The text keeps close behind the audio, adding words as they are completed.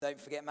Don't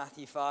forget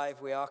Matthew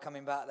 5. We are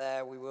coming back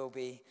there. We will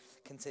be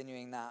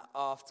continuing that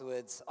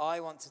afterwards. I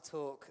want to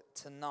talk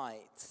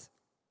tonight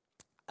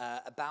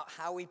about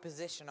how we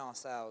position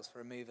ourselves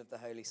for a move of the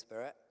Holy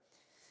Spirit.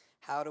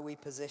 How do we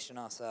position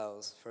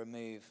ourselves for a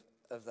move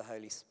of the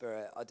Holy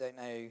Spirit? I don't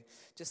know,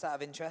 just out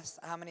of interest,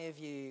 how many of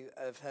you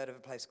have heard of a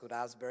place called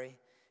Asbury?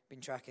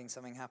 Been tracking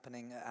something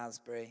happening at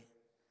Asbury?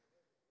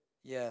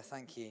 Yeah,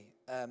 thank you.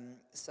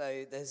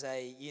 So there's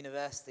a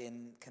university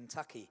in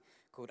Kentucky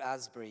called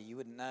Asbury. You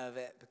wouldn't know of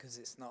it because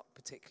it's not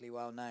particularly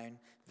well known.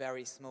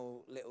 Very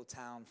small little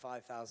town,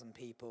 5,000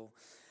 people.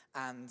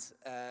 And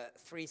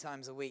 3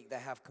 times a week they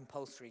have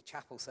compulsory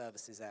chapel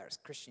services there. It's a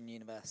Christian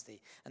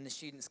university. And the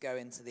students go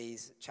into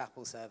these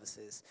chapel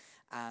services.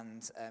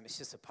 And it's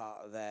just a part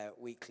of their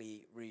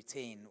weekly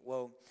routine.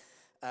 Well,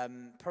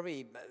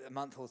 probably a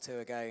month or two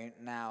ago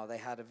now, they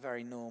had a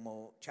very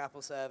normal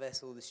chapel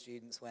service. All the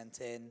students went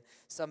in.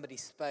 Somebody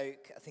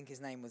spoke. I think his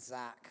name was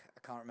Zach.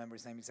 I can't remember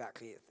his name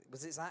exactly.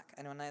 Was it Zach?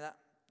 Anyone know that?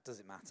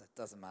 Doesn't matter.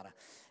 Doesn't matter.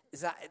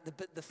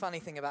 The funny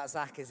thing about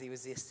Zach is he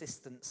was the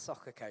assistant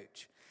soccer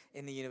coach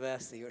in the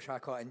university, which I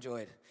quite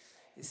enjoyed.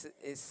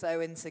 It's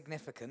so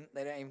insignificant.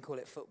 They don't even call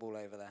it football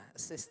over there.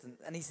 Assistant.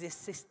 And he's the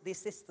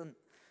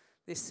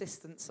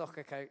assistant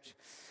soccer coach.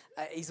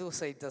 He's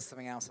also does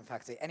something else in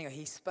faculty. Anyway,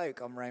 he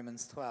spoke on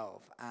Romans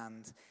 12,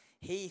 and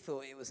he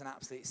thought it was an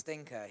absolute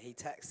stinker. He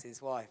texted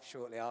his wife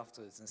shortly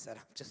afterwards and said,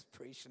 "I've just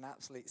preached an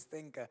absolute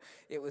stinker."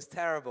 It was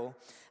terrible.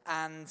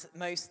 And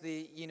most of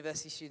the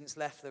university students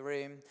left the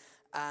room,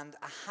 and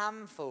a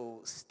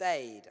handful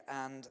stayed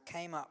and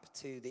came up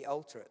to the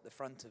altar at the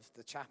front of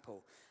the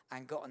chapel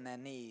and got on their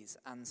knees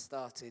and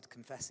started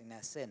confessing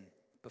their sin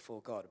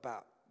before God,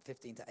 about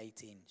 15 to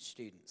 18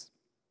 students.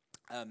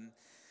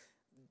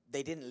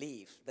 They didn't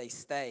leave, they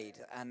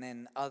stayed, and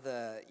then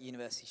other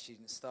university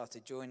students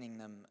started joining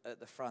them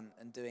at the front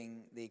and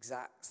doing the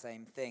exact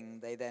same thing.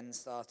 They then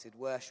started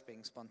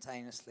worshipping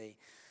spontaneously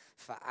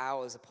for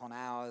hours upon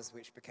hours,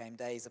 which became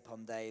days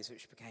upon days,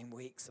 which became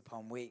weeks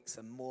upon weeks,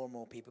 and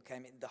more people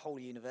came in. The whole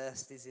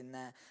university's in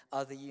there.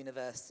 Other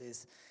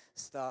universities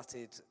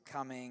started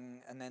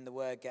coming, and then the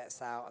word gets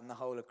out, and the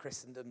whole of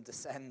Christendom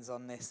descends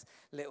on this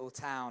little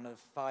town of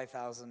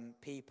 5,000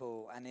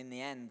 people, and in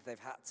the end, they've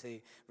had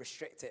to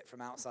restrict it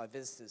from outside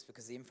visitors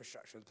because the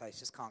infrastructure of the place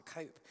just can't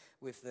cope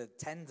with the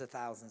tens of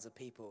thousands of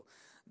people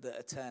that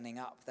are turning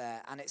up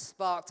there. And it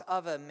sparked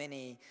other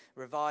mini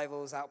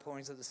revivals,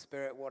 outpourings of the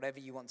Spirit, whatever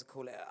you want to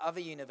call it, at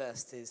other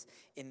universities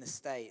in the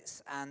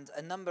States. And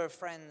a number of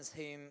friends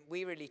whom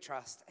we really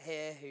trust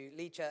here, who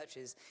lead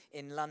churches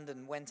in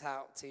London, went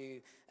out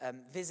to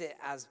visit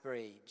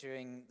Asbury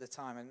during the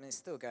time, and it's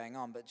still going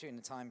on, but during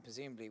the time,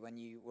 presumably, when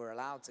you were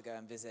allowed to go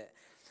and visit.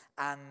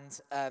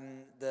 And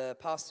the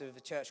pastor of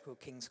a church called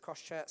King's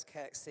Cross Church,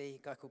 KXC, a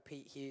guy called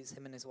Pete Hughes,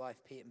 him and his wife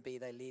Pete and B,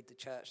 they lead the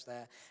church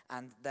there.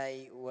 And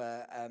they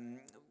were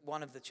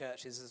one of the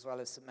churches, as well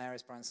as St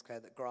Mary's Bryan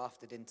Square, that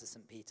grafted into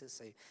St Peter's,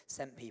 so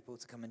sent people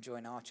to come and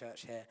join our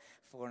church here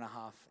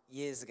 4.5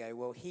 years ago.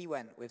 Well, he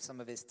went with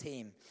some of his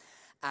team,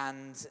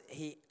 and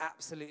he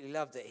absolutely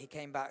loved it. He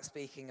came back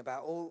speaking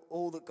about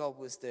all that God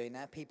was doing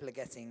there. People are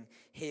getting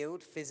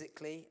healed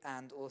physically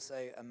and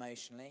also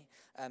emotionally.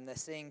 They're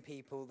seeing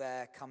people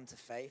there come to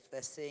faith.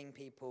 They're seeing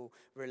people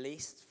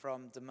released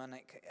from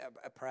demonic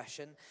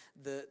oppression.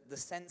 The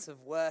sense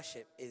of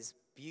worship is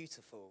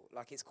beautiful.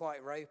 Like, it's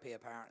quite ropey,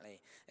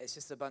 apparently. It's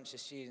just a bunch of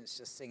students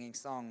just singing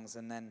songs,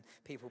 and then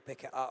people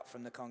pick it up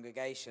from the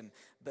congregation.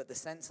 But the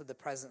sense of the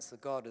presence of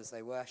God as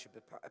they worship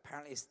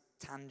apparently is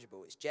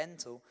tangible. It's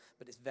gentle,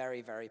 but it's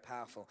very, very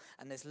powerful.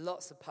 And there's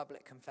lots of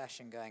public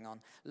confession going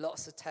on,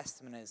 lots of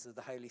testimonies of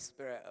the Holy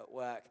Spirit at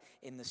work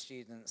in the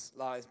students'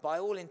 lives. By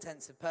all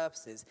intents and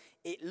purposes,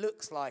 it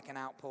looks like an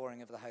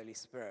outpouring of the Holy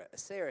Spirit, a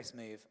serious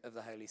move of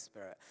the Holy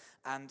Spirit.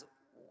 And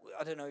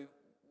I don't know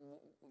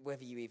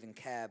whether you even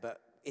care,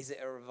 but is it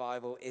a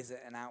revival? Is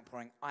it an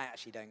outpouring? I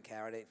actually don't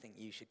care. I don't think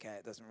you should care.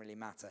 It doesn't really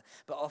matter.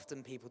 But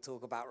often people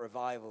talk about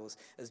revivals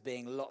as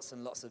being lots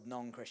and lots of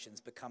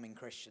non-Christians becoming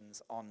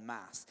Christians en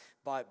masse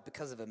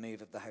because of a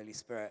move of the Holy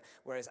Spirit,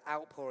 whereas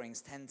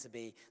outpourings tend to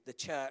be the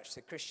church,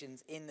 the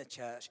Christians in the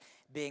church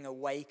being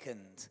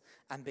awakened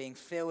and being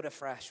filled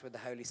afresh with the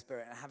Holy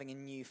Spirit and having a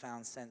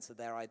newfound sense of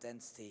their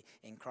identity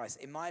in Christ.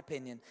 In my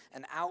opinion,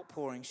 an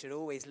outpouring should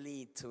always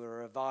lead to a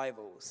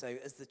revival. So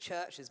as the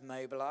church is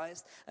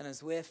mobilized and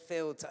as we're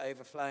filled to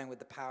overflowing with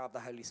the power of the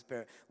Holy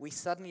Spirit, we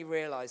suddenly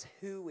realize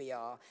who we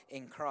are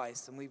in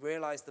Christ, and we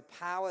realize the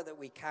power that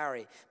we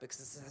carry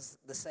because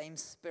the same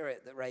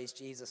Spirit that raised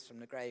Jesus from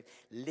the grave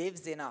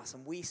lives in us,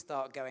 and we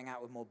start going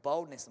out with more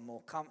boldness and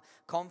more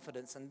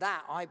confidence, and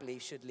that, I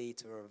believe, should lead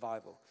to a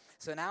revival.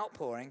 So an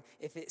outpouring,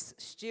 if it's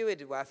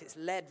stewarded well, if it's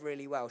led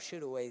really well,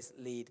 should always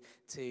lead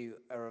to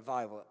a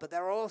revival. But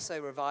there are also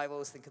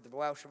revivals, think of the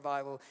Welsh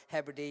revival,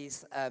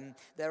 Hebrides.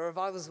 There are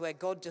revivals where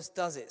God just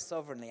does it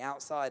sovereignly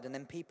outside, and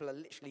then people are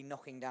literally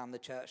knocking down the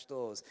church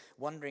doors,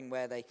 wondering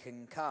where they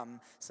can come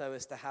so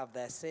as to have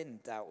their sin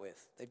dealt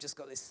with. They've just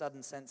got this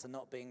sudden sense of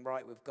not being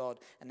right with God,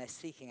 and they're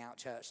seeking out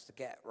church to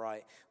get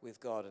right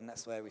with God. And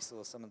that's where we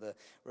saw some of the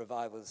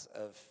revivals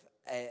of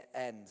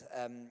end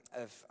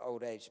of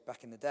old age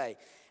back in the day.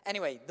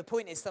 Anyway, the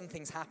point is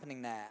something's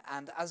happening there.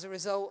 And as a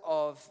result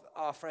of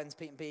our friends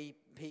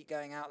Pete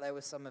going out there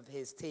with some of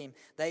his team,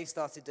 they've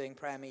started doing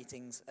prayer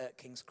meetings at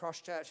King's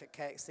Cross Church at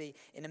KXC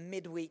in a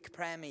midweek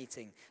prayer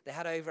meeting. They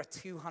had over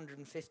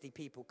 250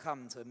 people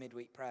come to a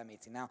midweek prayer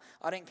meeting. Now,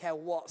 I don't care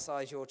what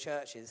size your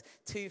church is,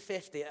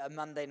 250 at a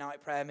Monday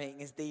night prayer meeting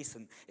is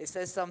decent. It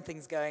says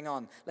something's going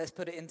on. Let's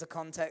put it into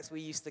context.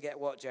 We used to get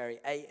what, Jerry?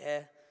 8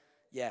 here?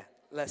 Yeah.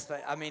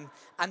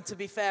 And to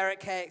be fair,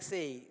 at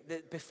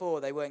KXC, before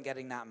they weren't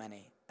getting that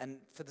many. And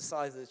for the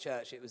size of the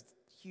church, it was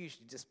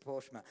hugely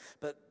disproportionate.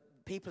 But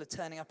people are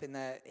turning up in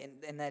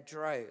their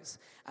droves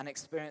and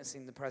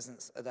experiencing the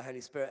presence of the Holy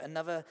Spirit.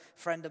 Another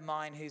friend of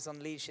mine who's on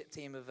the leadership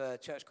team of a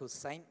church called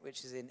Saint,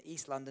 which is in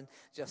East London,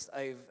 just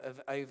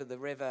over the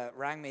river,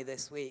 rang me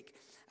this week.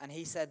 And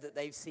he said that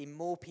they've seen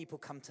more people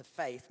come to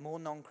faith, more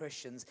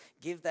non-Christians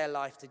give their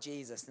life to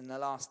Jesus in the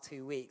last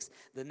 2 weeks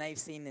than they've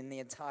seen in the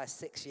entire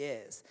 6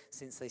 years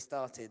since they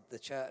started the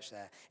church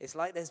there. It's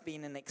like there's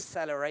been an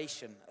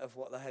acceleration of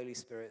what the Holy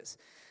Spirit's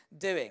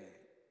doing.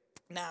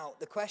 Now,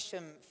 the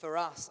question for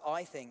us,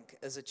 I think,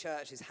 as a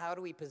church is how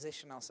do we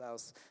position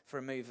ourselves for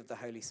a move of the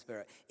Holy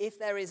Spirit? If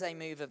there is a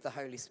move of the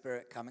Holy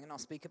Spirit coming, and I'll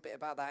speak a bit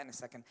about that in a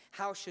second,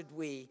 how should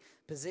we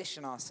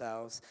position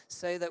ourselves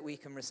so that we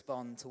can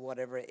respond to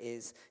whatever it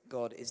is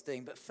God is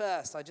doing? But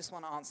first, I just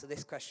want to answer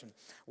this question.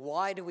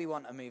 Why do we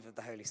want a move of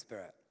the Holy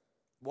Spirit?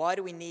 Why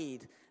do we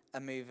need a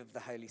move of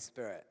the Holy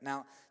Spirit?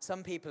 Now,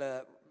 some people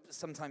are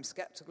sometimes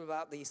skeptical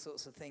about these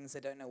sorts of things. They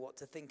don't know what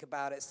to think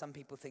about it. Some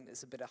people think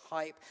there's a bit of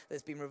hype.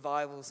 There's been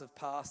revivals of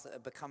past that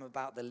have become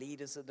about the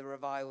leaders of the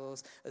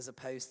revivals as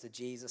opposed to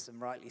Jesus, and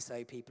rightly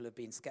so, people have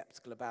been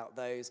skeptical about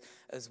those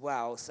as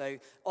well. So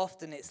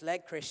often it's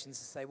led Christians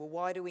to say, well,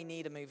 why do we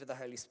need a move of the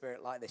Holy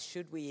Spirit like this?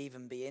 Should we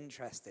even be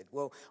interested?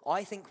 Well,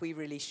 I think we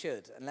really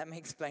should, and let me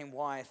explain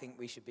why I think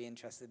we should be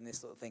interested in this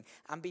sort of thing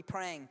and be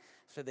praying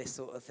for this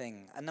sort of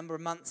thing. A number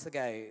of months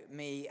ago,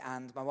 me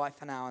and my wife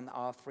Hannah and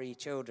our 3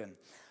 children,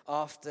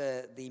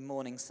 after the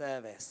morning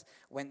service,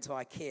 went to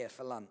IKEA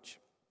for lunch.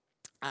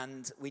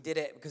 And we did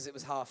it because it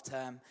was half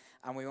term,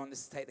 and we wanted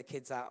to take the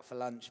kids out for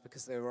lunch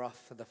because they were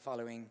off for the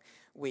following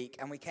week.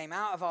 And we came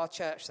out of our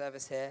church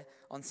service here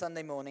on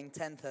Sunday morning,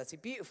 10:30.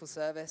 Beautiful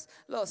service,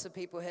 lots of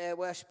people here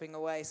worshipping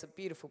away. It's a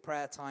beautiful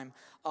prayer time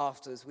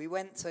afterwards. We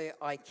went to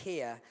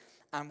IKEA,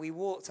 and we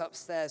walked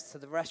upstairs to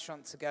the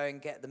restaurant to go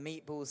and get the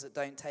meatballs that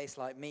don't taste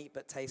like meat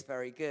but taste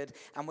very good.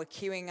 And we're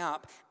queuing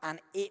up, and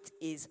it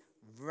is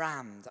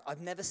rammed. I've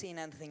never seen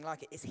anything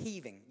like it. It's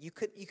heaving. You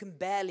can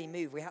barely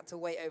move. We had to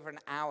wait over an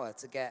hour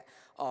to get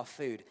our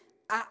food.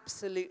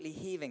 Absolutely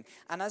heaving.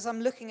 And as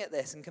I'm looking at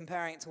this and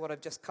comparing it to what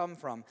I've just come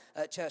from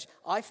at church,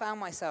 I found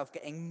myself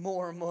getting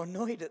more and more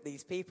annoyed at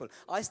these people.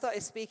 I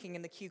started speaking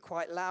in the queue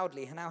quite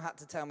loudly. Hannah had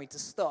to tell me to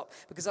stop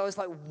because I was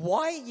like,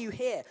 why are you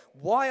here?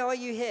 Why are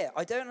you here?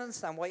 I don't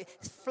understand why.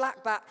 It's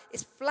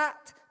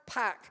flat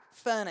pack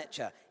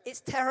furniture. It's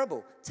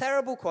terrible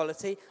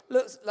quality.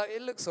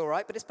 It looks all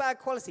right, but it's bad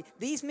quality.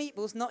 These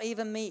meatballs, not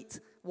even meat.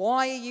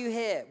 Why are you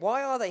here?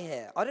 Why are they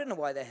here? I don't know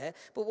why they're here,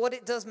 but what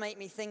it does make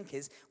me think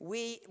is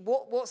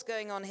what's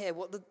going on here,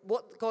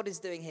 what God is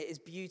doing here is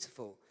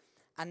beautiful,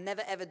 and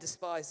never ever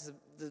despise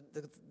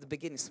the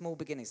beginnings, small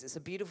beginnings. It's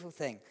a beautiful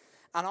thing.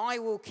 And I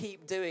will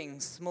keep doing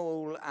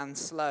small and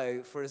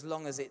slow for as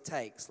long as it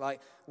takes.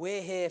 Like,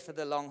 we're here for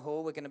the long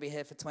haul. We're going to be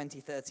here for 20,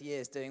 30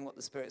 years doing what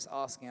the Spirit's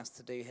asking us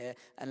to do here,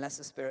 unless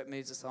the Spirit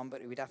moves us on,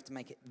 but we'd have to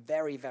make it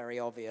very, very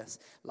obvious,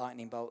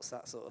 lightning bolts,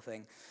 that sort of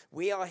thing.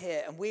 We are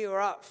here, and we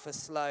are up for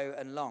slow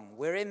and long.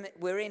 We're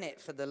in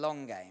it for the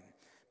long game.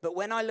 But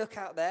when I look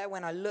out there,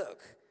 when I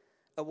look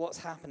at what's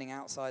happening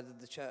outside of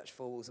the church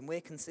four walls, and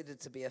we're considered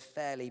to be a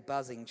fairly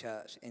buzzing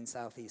church in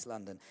southeast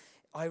London,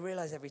 I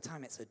realize every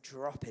time it's a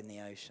drop in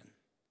the ocean.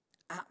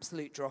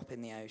 Absolute drop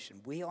in the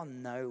ocean. We are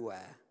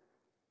nowhere.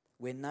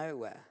 We're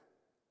nowhere.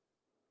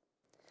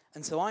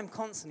 And so I'm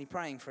constantly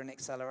praying for an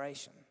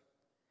acceleration.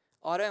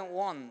 I don't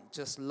want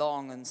just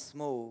long and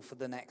small for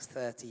the next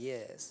 30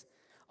 years.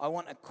 I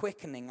want a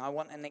quickening. I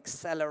want an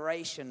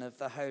acceleration of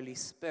the Holy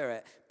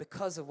Spirit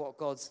because of what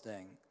God's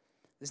doing.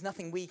 There's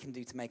nothing we can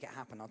do to make it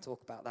happen. I'll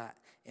talk about that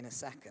in a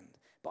second.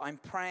 But I'm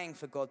praying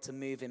for God to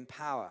move in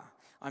power.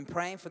 I'm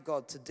praying for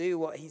God to do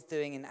what he's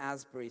doing in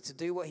Asbury, to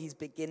do what he's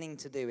beginning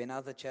to do in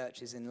other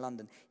churches in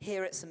London,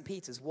 here at St.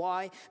 Peter's.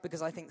 Why?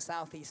 Because I think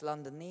southeast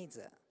London needs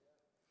it.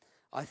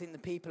 I think the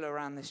people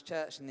around this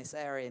church in this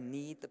area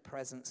need the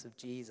presence of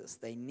Jesus.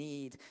 They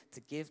need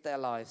to give their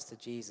lives to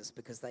Jesus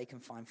because they can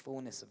find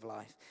fullness of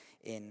life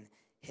in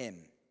him.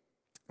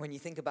 When you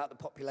think about the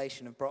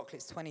population of Brockley,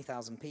 it's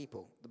 20,000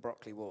 people, the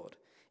Brockley ward.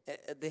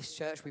 At this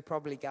church, we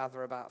probably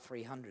gather about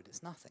 300.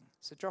 It's nothing.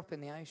 It's a drop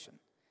in the ocean.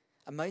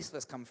 And most of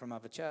us come from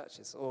other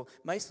churches, or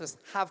most of us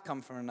have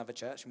come from another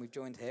church, and we've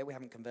joined here. We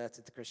haven't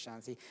converted to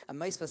Christianity, and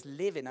most of us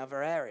live in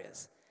other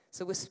areas.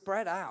 So we're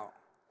spread out.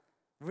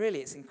 Really,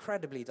 it's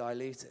incredibly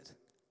diluted.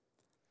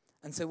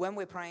 And so when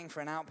we're praying for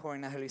an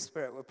outpouring of the Holy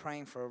Spirit, we're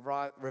praying for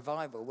a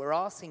revival. We're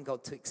asking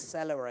God to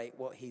accelerate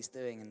what he's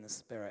doing in the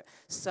Spirit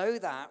so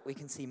that we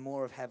can see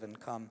more of heaven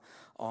come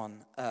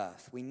on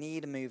earth. We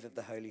need a move of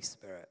the Holy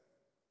Spirit.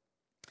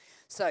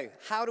 So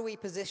how do we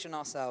position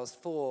ourselves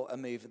for a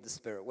move of the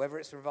Spirit? Whether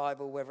it's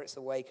revival, whether it's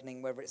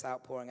awakening, whether it's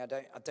outpouring, I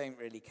don't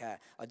really care.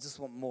 I just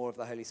want more of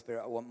the Holy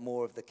Spirit. I want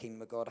more of the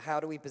kingdom of God.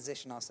 How do we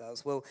position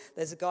ourselves? Well,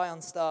 there's a guy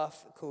on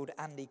staff called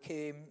Andy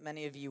Coombe.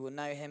 Many of you will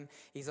know him.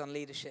 He's on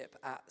leadership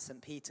at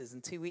St. Peter's.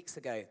 And 2 weeks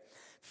ago,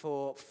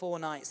 for 4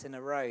 nights in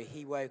a row,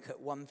 he woke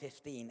at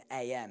 1:15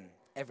 a.m.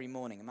 every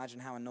morning. Imagine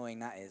how annoying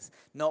that is.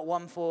 Not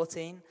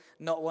 1:14,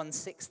 not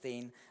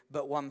 1:16,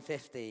 but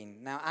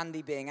 1:15. Now,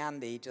 Andy being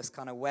Andy just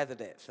kind of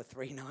weathered it for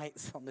 3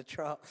 nights on the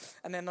trot.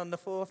 And then on the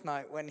 4th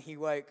night, when he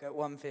woke at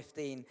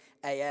 1:15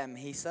 a.m.,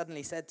 he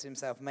suddenly said to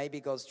himself, maybe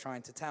God's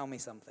trying to tell me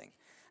something.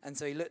 And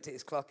so he looked at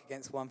his clock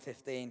against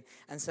 1:15.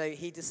 And so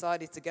he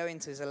decided to go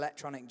into his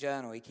electronic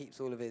journal. He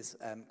keeps all of his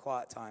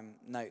quiet time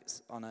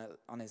notes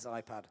on his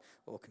iPad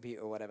or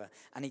computer or whatever.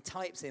 And he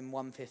types in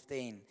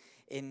 1:15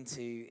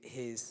 into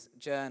his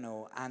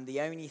journal. And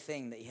the only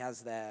thing that he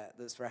has there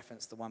that's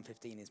referenced to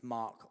 1:15 is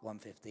Mark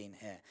 1:15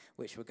 here,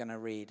 which we're going to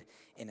read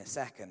in a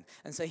second.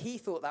 And so he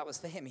thought that was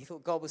for him. He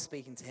thought God was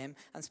speaking to him.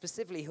 And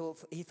specifically,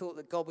 he thought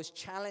that God was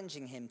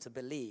challenging him to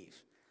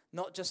believe.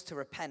 Not just to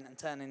repent and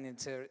turn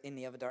in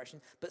the other direction,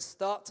 but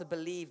start to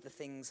believe the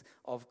things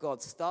of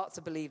God. Start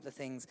to believe the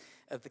things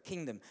of the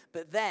kingdom.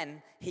 But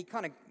then he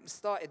kind of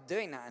started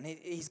doing that. And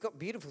he's got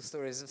beautiful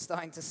stories of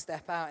starting to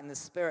step out in the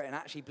Spirit and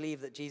actually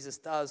believe that Jesus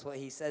does what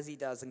he says he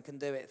does and can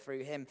do it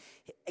through him.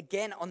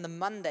 Again, on the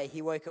Monday,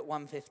 he woke at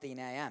 1:15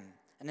 a.m.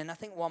 And then I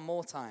think one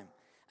more time.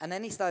 And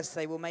then he started to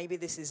say, well, maybe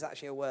this is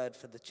actually a word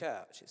for the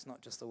church. It's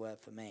not just a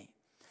word for me.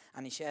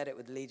 And he shared it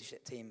with the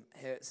leadership team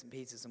here at St.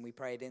 Peter's, and we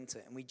prayed into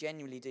it. And we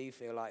genuinely do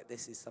feel like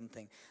this is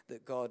something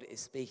that God is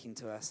speaking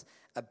to us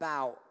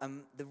about.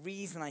 The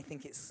reason I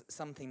think it's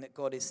something that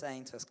God is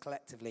saying to us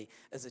collectively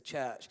as a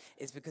church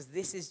is because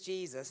this is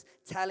Jesus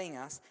telling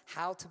us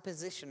how to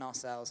position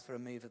ourselves for a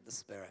move of the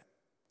Spirit.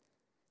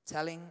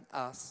 Telling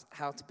us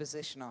how to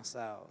position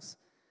ourselves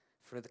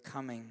for the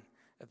coming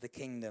of the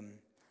kingdom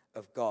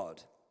of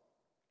God.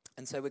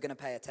 And so we're going to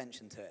pay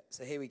attention to it.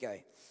 So here we go.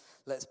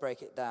 Let's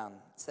break it down.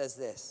 It says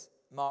this,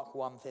 Mark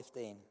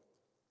 1:15.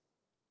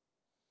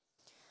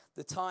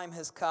 The time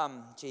has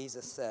come,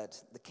 Jesus said.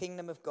 The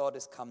kingdom of God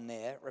has come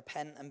near.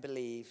 Repent and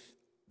believe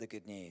the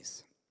good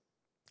news.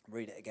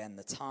 Read it again.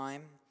 The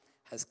time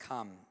has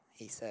come,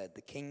 he said.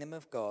 The kingdom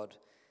of God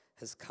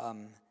has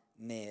come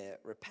near.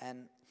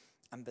 Repent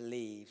and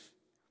believe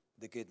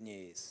the good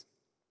news.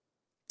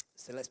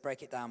 So let's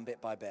break it down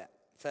bit by bit.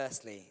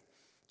 Firstly,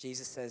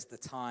 Jesus says the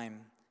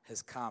time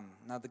has come.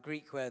 Now, the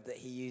Greek word that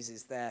he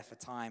uses there for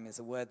time is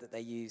a word that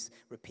they use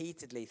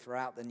repeatedly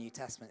throughout the New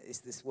Testament. It's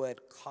this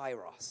word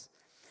kairos.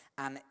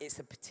 And it's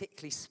a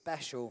particularly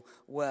special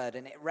word.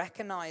 And it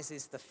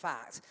recognizes the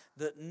fact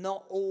that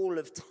not all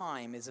of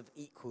time is of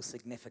equal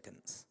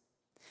significance.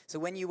 So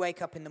when you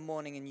wake up in the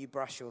morning and you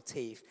brush your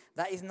teeth,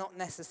 that is not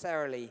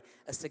necessarily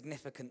a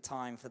significant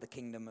time for the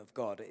kingdom of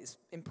God. It is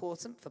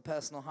important for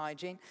personal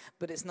hygiene,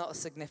 but it's not a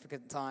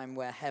significant time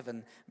where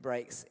heaven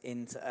breaks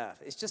into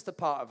earth. It's just a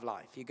part of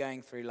life. You're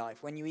going through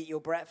life. When you eat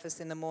your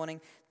breakfast in the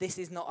morning, this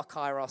is not a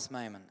kairos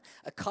moment.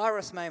 A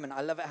kairos moment,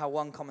 I love it how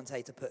one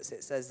commentator puts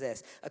it, says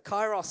this. A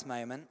kairos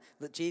moment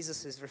that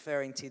Jesus is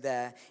referring to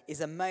there is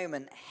a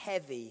moment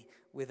heavy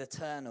with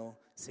eternal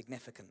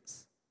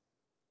significance.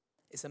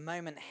 It's a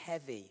moment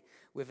heavy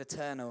with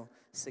eternal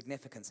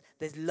significance.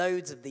 There's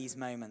loads of these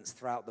moments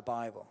throughout the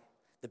Bible.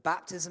 The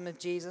baptism of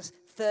Jesus,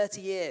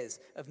 30 years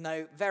of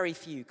very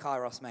few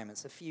kairos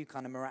moments, a few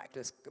kind of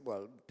miraculous,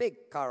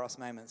 big kairos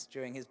moments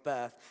during his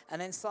birth,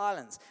 and then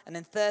silence. And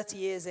then 30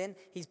 years in,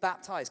 he's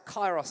baptized,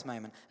 kairos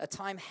moment, a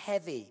time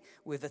heavy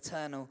with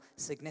eternal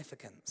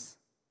significance.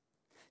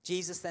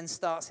 Jesus then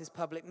starts his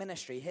public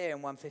ministry here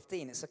in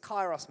 1:15. It's a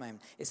kairos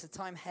moment. It's a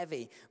time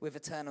heavy with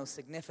eternal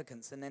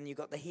significance. And then you've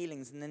got the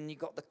healings. And then you've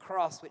got the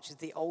cross, which is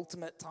the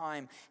ultimate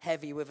time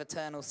heavy with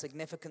eternal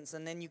significance.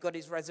 And then you've got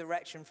his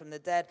resurrection from the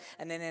dead.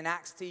 And then in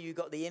Acts 2, you've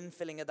got the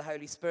infilling of the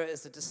Holy Spirit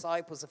as the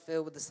disciples are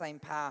filled with the same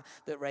power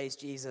that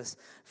raised Jesus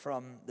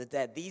from the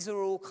dead. These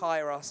are all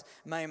kairos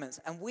moments.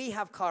 And we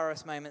have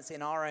kairos moments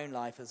in our own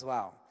life as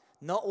well.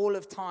 Not all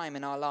of time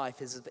in our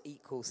life is of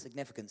equal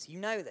significance. You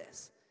know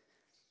this.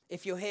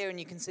 If you're here and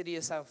you consider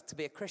yourself to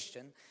be a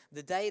Christian,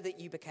 the day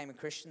that you became a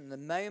Christian, the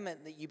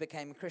moment that you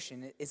became a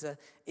Christian is a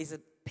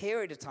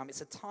period of time.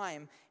 It's a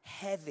time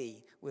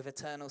heavy with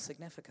eternal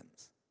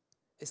significance.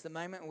 It's the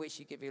moment in which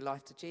you give your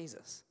life to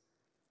Jesus.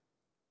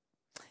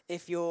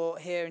 If you're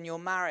here and you're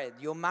married,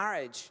 your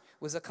marriage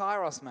was a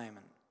kairos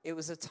moment. It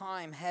was a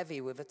time heavy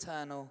with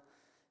eternal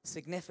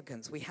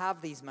significance. We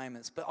have these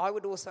moments, but I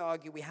would also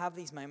argue we have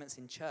these moments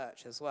in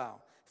church as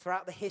well.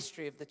 Throughout the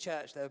history of the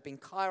church, there have been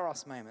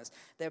kairos moments.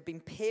 There have been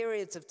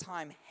periods of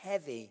time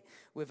heavy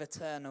with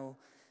eternal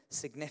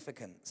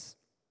significance.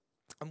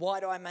 And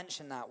why do I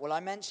mention that? Well, I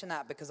mention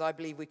that because I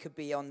believe we could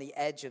be on the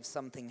edge of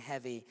something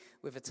heavy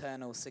with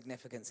eternal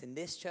significance in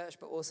this church,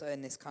 but also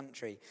in this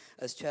country,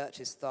 as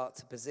churches start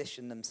to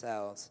position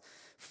themselves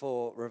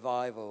for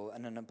revival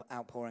and an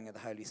outpouring of the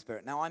Holy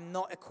Spirit. Now, I'm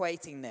not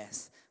equating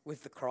this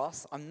with the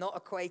cross. I'm not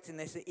equating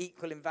this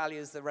equal in value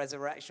as the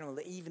resurrection or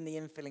even the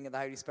infilling of the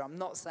Holy Spirit. I'm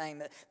not saying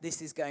that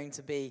this is going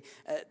to be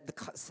the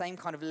same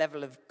kind of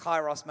level of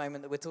kairos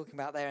moment that we're talking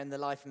about there in the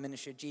life and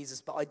ministry of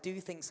Jesus, but I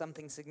do think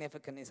something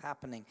significant is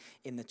happening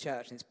in the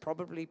church, and it's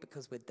probably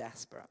because we're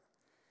desperate,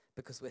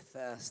 because we're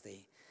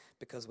thirsty,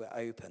 because we're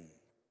open.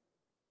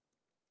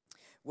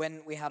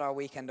 When we had our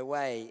weekend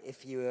away,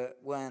 if you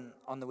weren't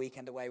on the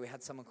weekend away, we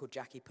had someone called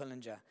Jackie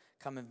Pullinger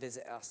come and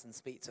visit us and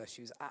speak to us.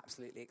 She was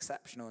absolutely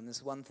exceptional, and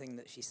there's one thing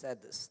that she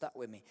said that stuck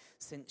with me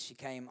since she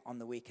came on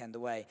the weekend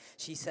away.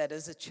 She said,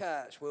 as a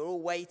church, we're all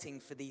waiting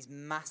for these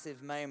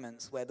massive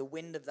moments where the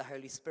wind of the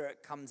Holy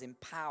Spirit comes in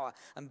power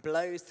and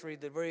blows through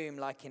the room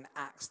like in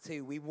Acts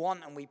 2. We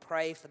want and we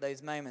pray for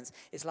those moments.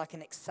 It's like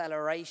an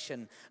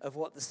acceleration of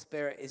what the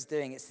Spirit is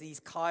doing. It's these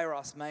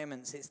kairos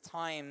moments. It's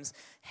times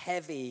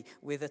heavy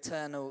with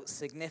eternal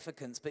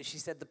significance. But she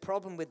said the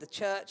problem with the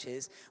church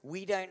is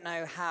we don't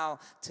know how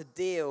to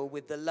deal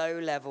with the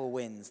low-level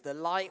winds, the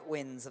light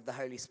winds of the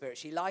Holy Spirit.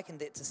 She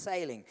likened it to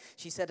sailing.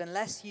 She said,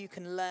 unless you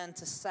can learn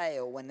to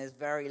sail when there's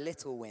very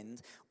little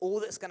wind, all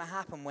that's going to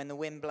happen when the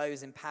wind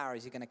blows in power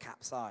is you're going to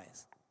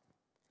capsize.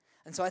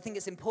 And so I think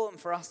it's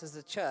important for us as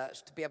a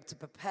church to be able to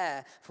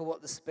prepare for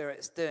what the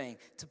Spirit's doing,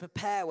 to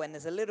prepare when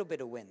there's a little bit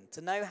of wind,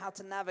 to know how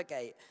to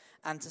navigate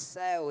and to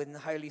sail in the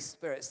Holy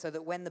Spirit so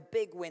that when the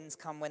big winds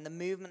come, when the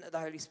movement of the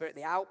Holy Spirit,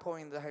 the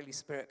outpouring of the Holy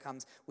Spirit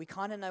comes, we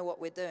kind of know what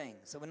we're doing.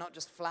 So we're not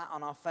just flat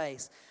on our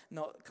face,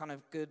 not kind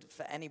of good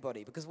for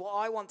anybody. Because what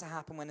I want to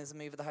happen when there's a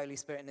move of the Holy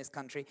Spirit in this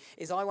country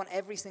is I want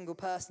every single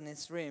person in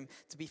this room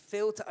to be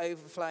filled to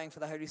overflowing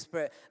for the Holy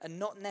Spirit, and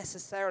not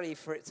necessarily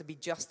for it to be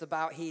just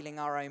about healing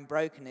our own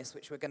brokenness,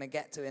 which we're going to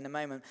get to in a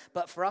moment,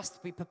 but for us to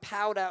be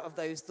propelled out of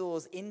those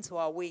doors into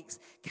our weeks,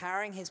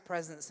 carrying his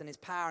presence and his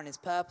power and his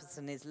purpose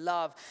and his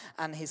love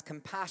and his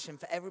compassion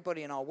for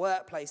everybody in our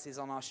workplaces,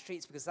 on our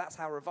streets, because that's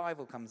how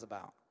revival comes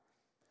about.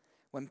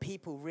 When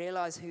people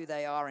realize who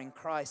they are in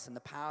Christ and the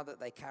power that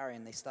they carry,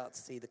 and they start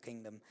to see the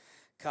kingdom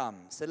come.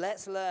 So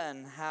let's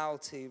learn how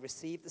to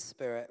receive the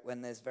Spirit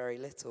when there's very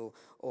little,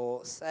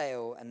 or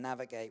sail and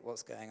navigate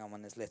what's going on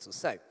when there's little.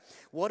 So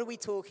what are we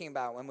talking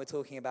about when we're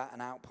talking about an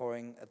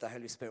outpouring of the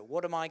Holy Spirit?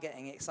 What am I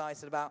getting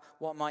excited about?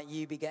 What might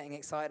you be getting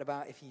excited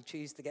about if you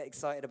choose to get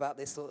excited about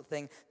this sort of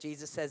thing?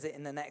 Jesus says it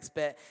in the next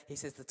bit. He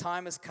says the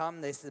time has come.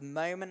 There's a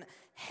moment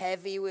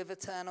heavy with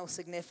eternal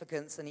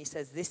significance, and he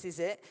says this is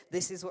it.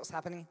 This is what's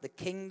happening. The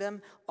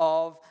kingdom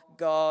of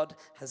God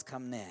has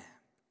come near.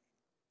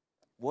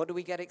 What do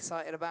we get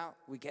excited about?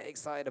 We get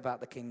excited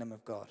about the kingdom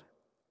of God.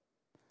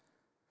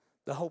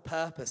 The whole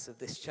purpose of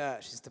this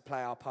church is to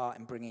play our part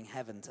in bringing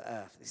heaven to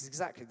earth. This is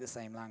exactly the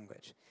same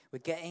language. We're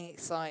getting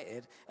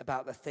excited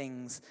about the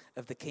things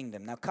of the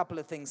kingdom. Now, a couple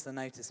of things to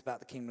notice about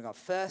the kingdom of God.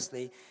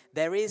 Firstly,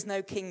 there is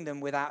no kingdom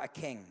without a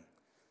king.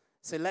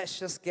 So let's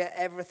just get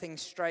everything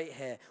straight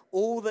here.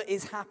 All that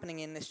is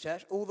happening in this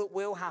church, all that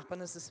will happen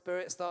as the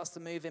Spirit starts to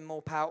move in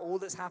more power, all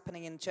that's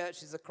happening in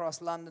churches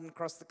across London,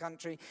 across the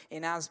country,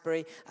 in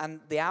Asbury,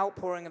 and the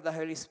outpouring of the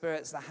Holy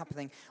Spirit that's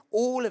happening,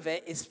 all of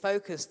it is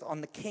focused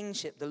on the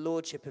kingship, the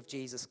lordship of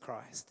Jesus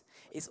Christ.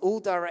 It's all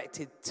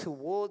directed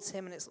towards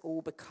him, and it's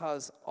all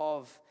because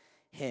of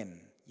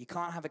him. You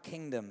can't have a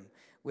kingdom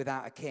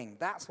without a king.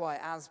 That's why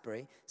at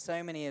Asbury,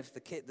 so many of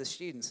the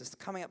students are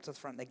coming up to the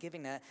front. They're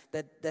giving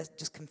they're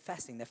just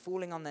confessing. They're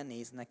falling on their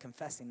knees and they're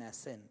confessing their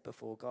sin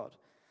before God.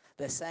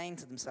 They're saying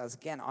to themselves,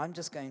 again, I'm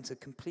just going to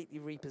completely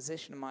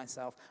reposition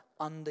myself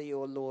under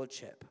your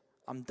lordship.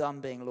 I'm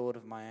done being Lord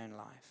of my own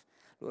life.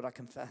 Lord, I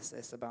confess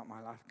this about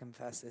my life. I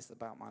confess this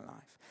about my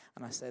life.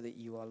 And I say that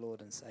you are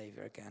Lord and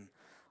Savior again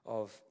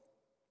of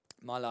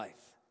my life.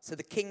 So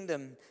the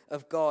kingdom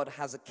of God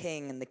has a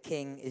king, and the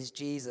king is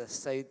Jesus.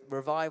 So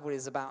revival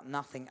is about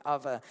nothing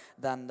other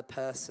than the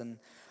person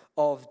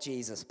of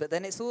Jesus. But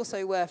then it's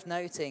also worth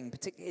noting,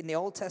 particularly in the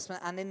Old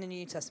Testament and in the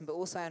New Testament, but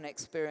also an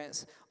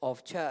experience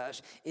of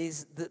church,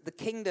 is that the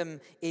kingdom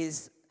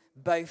is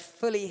both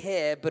fully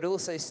here, but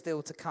also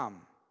still to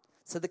come.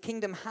 So the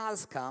kingdom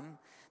has come,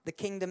 the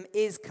kingdom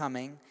is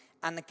coming,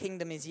 and the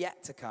kingdom is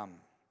yet to come.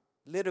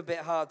 A little bit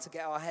hard to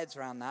get our heads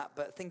around that,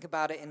 but think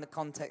about it in the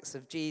context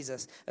of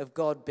Jesus, of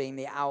God being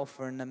the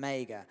Alpha and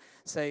Omega.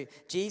 So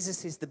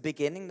Jesus is the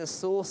beginning, the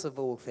source of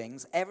all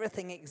things.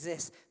 Everything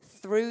exists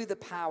through the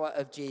power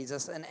of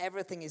Jesus, and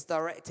everything is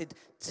directed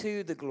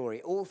to the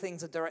glory. All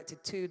things are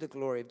directed to the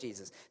glory of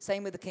Jesus.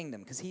 Same with the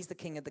kingdom, because he's the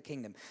king of the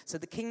kingdom. So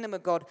the kingdom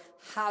of God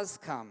has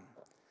come.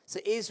 So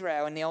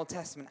Israel in the Old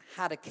Testament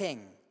had a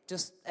king,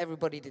 just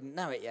everybody didn't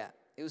know it yet.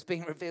 It was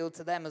being revealed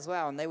to them as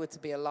well, and they were to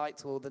be a light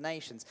to all the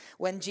nations.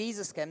 When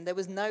Jesus came, there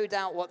was no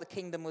doubt what the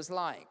kingdom was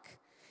like.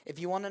 If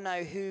you want to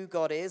know who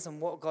God is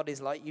and what God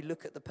is like, you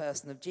look at the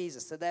person of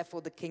Jesus. So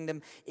therefore, the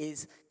kingdom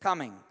is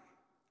coming.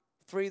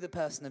 through the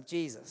person of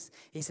Jesus.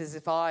 He says,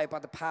 if I, by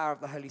the power of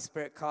the Holy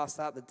Spirit, cast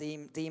out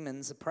the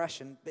demons,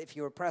 oppression, if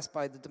you're oppressed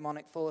by the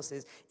demonic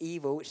forces,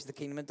 evil, which is the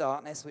kingdom of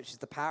darkness, which is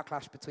the power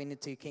clash between the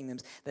two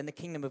kingdoms, then the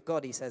kingdom of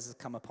God, he says, has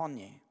come upon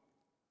you.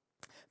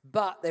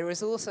 But there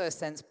is also a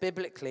sense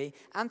biblically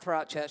and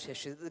throughout church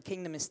history that the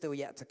kingdom is still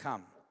yet to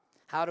come.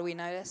 How do we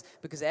know this?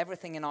 Because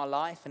everything in our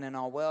life and in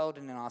our world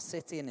and in our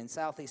city and in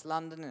Southeast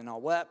London and in our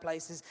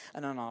workplaces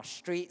and on our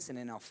streets and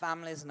in our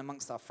families and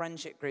amongst our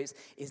friendship groups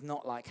is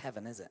not like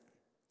heaven, is it?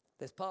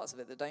 There's parts of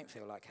it that don't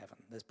feel like heaven.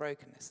 There's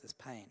brokenness, there's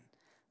pain,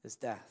 there's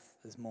death,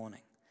 there's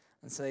mourning.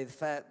 And so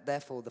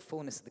therefore the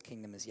fullness of the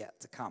kingdom is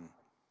yet to come.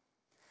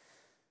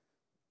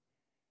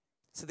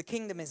 So the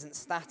kingdom isn't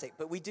static,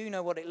 but we do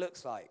know what it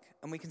looks like,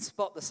 and we can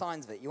spot the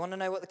signs of it. You want to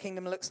know what the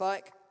kingdom looks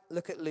like?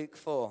 Look at Luke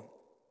 4.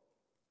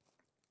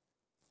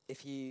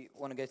 If you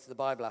want to go to the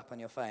Bible app on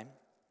your phone.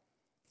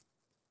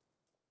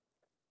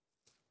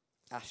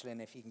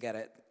 Ashlyn, if you can get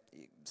it,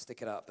 you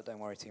stick it up, but don't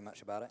worry too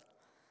much about it.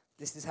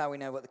 This is how we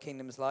know what the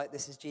kingdom is like.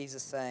 This is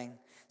Jesus saying,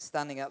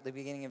 standing up at the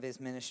beginning of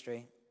his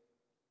ministry,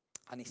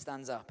 and he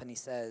stands up and he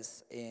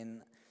says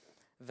in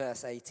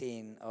verse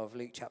 18 of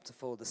Luke chapter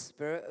 4, the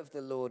Spirit of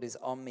the Lord is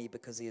on me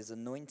because he has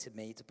anointed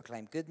me to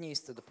proclaim good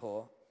news to the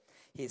poor.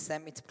 He has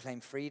sent me to proclaim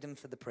freedom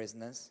for the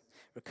prisoners,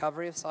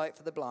 recovery of sight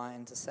for the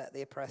blind, to set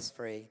the oppressed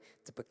free,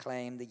 to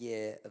proclaim the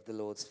year of the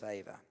Lord's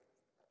favor.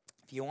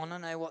 If you want to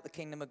know what the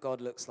kingdom of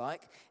God looks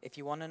like, if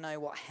you want to know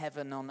what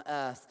heaven on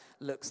earth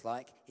looks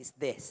like, it's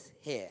this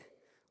here,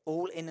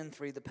 all in and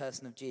through the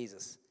person of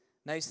Jesus.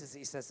 Notice that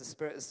he says, the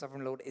Spirit of the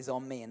Sovereign Lord is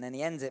on me. And then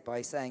he ends it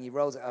by saying, he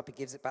rolls it up, he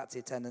gives it back to the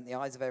attendant, the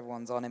eyes of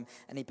everyone's on him.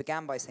 And he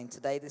began by saying,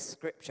 today this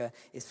scripture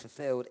is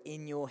fulfilled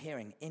in your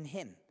hearing, in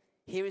him.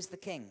 Here is the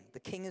king. The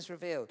king is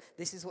revealed.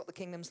 This is what the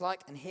kingdom's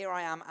like, and here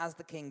I am as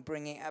the king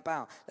bringing it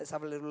about. Let's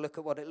have a little look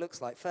at what it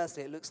looks like.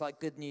 Firstly, it looks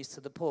like good news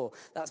to the poor.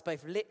 That's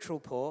both literal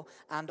poor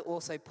and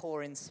also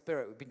poor in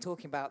spirit. We've been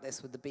talking about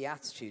this with the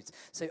Beatitudes.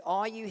 So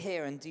are you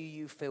here and do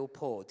you feel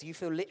poor? Do you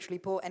feel literally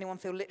poor? Anyone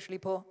feel literally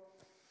poor?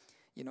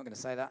 You're not going to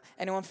say that.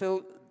 Anyone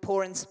feel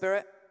poor in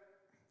spirit?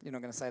 You're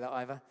not going to say that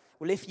either.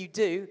 Well, if you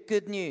do,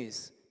 good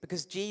news.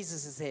 Because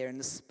Jesus is here and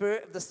the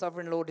Spirit of the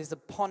Sovereign Lord is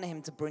upon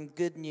him to bring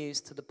good news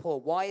to the poor.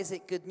 Why is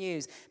it good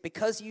news?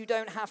 Because you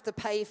don't have to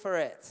pay for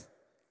it.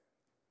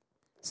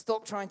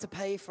 Stop trying to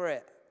pay for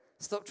it.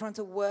 Stop trying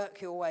to work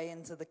your way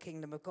into the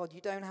kingdom of God. You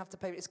don't have to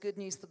pay. It's good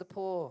news for the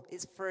poor.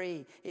 It's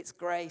free. It's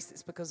grace.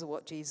 It's because of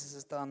what Jesus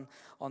has done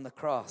on the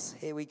cross.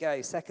 Here we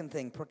go. Second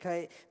thing,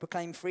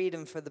 proclaim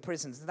freedom for the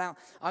prisoners. Now,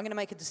 I'm going to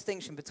make a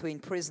distinction between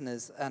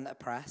prisoners and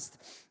oppressed.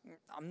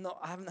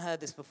 I haven't heard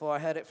this before. I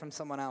heard it from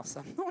someone else.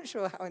 I'm not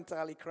sure how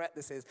entirely correct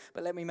this is,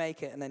 but let me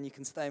make it and then you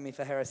can stone me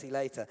for heresy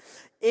later.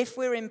 If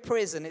we're in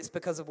prison, it's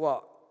because of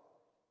what?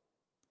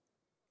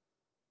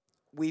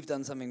 We've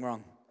done something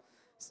wrong.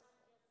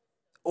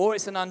 Or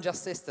it's an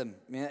unjust system.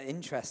 Yeah,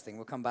 interesting.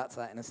 We'll come back to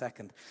that in a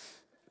second.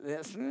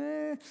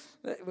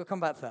 We'll come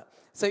back to that.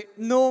 So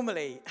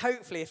normally,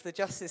 hopefully, if the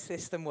justice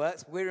system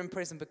works, we're in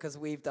prison because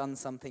we've done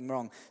something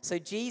wrong. So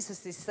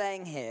Jesus is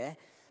saying here,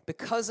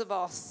 because of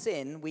our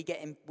sin,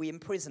 we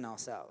imprison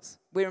ourselves.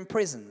 We're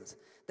imprisoned.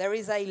 There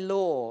is a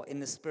law in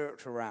the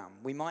spiritual realm.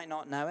 We might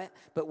not know it,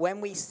 but when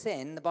we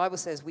sin, the Bible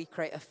says we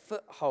create a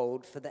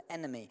foothold for the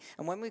enemy.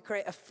 And when we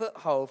create a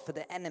foothold for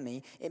the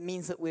enemy, it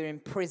means that we're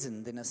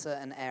imprisoned in a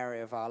certain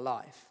area of our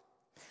life.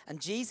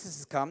 And Jesus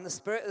has come, the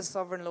Spirit of the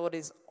Sovereign Lord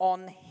is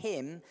on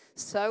him,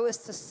 so as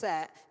to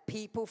set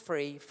people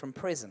free from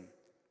prison.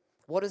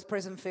 What does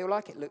prison feel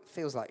like? It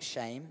feels like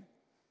shame.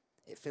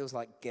 It feels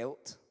like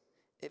guilt.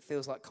 It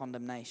feels like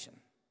condemnation.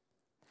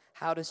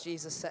 How does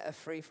Jesus set us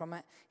free from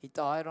it? He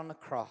died on the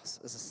cross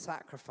as a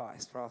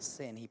sacrifice for our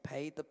sin. He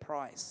paid the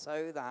price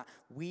so that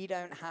we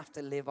don't have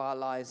to live our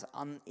lives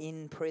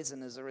in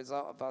prison as a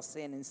result of our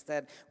sin.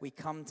 Instead, we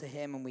come to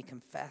him and we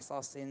confess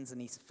our sins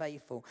and he's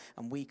faithful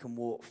and we can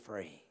walk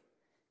free,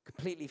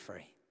 completely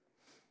free,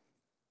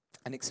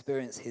 and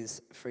experience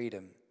his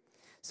freedom.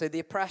 So the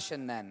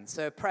oppression then.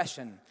 So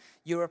oppression.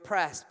 You're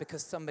oppressed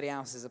because somebody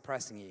else is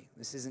oppressing you.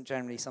 This isn't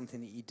generally something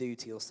that you do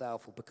to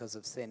yourself or because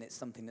of sin. It's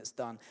something that's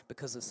done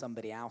because of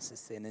somebody else's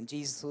sin. And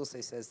Jesus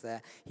also says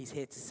there, he's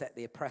here to set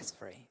the oppressed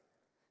free.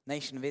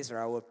 Nation of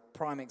Israel were a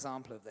prime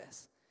example of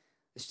this.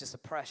 It's just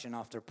oppression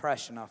after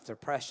oppression after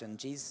oppression.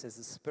 Jesus says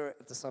the Spirit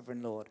of the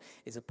Sovereign Lord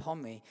is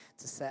upon me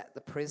to set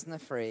the prisoner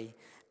free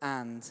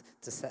and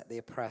to set the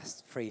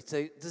oppressed free.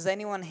 So does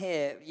anyone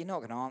here, you're not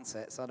going to answer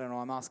it, so I don't know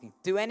why I'm asking.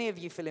 Do any of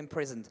you feel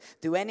imprisoned?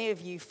 Do any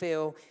of you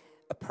feel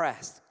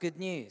oppressed? Good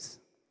news.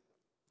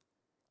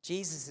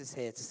 Jesus is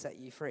here to set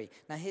you free.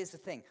 Now here's the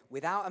thing.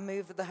 Without a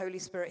move of the Holy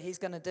Spirit, he's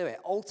going to do it.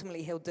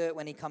 Ultimately, he'll do it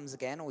when he comes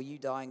again or you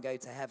die and go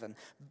to heaven.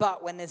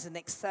 But when there's an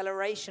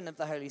acceleration of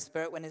the Holy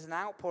Spirit, when there's an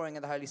outpouring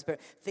of the Holy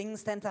Spirit,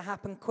 things tend to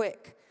happen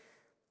quick.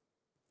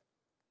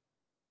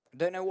 I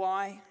don't know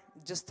why.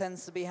 It just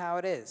tends to be how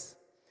it is.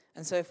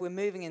 And so if we're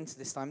moving into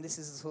this time, this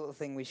is the sort of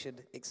thing we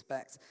should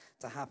expect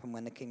to happen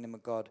when the kingdom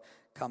of God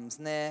comes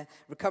near.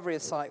 Recovery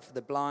of sight for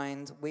the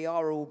blind. We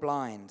are all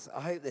blind.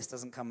 I hope this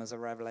doesn't come as a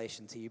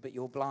revelation to you, but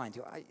you're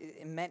blind.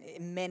 In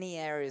many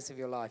areas of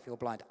your life, you're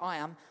blind. I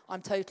am.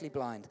 I'm totally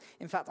blind.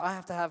 In fact, I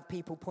have to have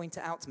people point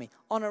it out to me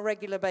on a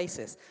regular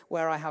basis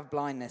where I have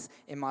blindness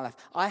in my life.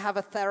 I have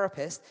a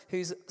therapist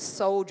whose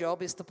sole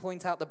job is to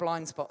point out the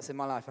blind spots in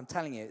my life. I'm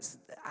telling you, it's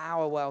an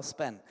hour well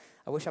spent.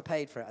 I wish I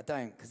paid for it. I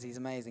don't, because he's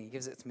amazing. He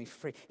gives it to me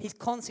free. He's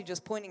constantly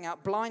just pointing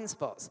out blind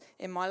spots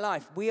in my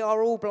life. We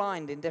are all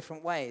blind in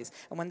different ways.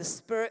 And when the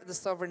Spirit of the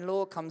Sovereign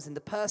Lord comes in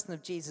the person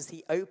of Jesus,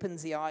 he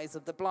opens the eyes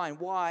of the blind.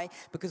 Why?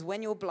 Because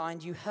when you're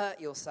blind, you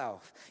hurt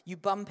yourself. You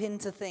bump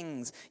into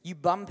things. You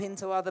bump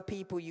into other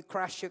people. You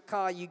crash your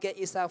car. You get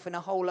yourself in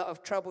a whole lot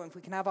of trouble. If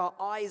we can have our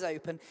eyes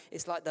open,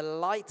 it's like the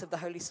light of the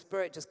Holy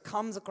Spirit just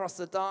comes across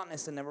the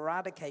darkness and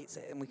eradicates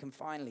it, and we can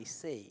finally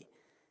see.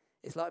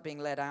 It's like being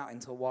led out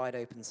into wide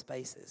open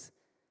spaces.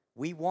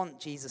 We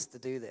want Jesus to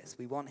do this.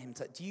 We want him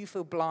to. Do you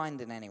feel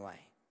blind in any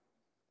way?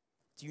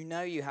 Do you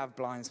know you have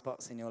blind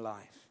spots in your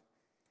life?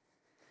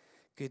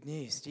 Good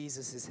news.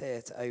 Jesus is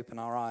here to open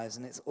our eyes,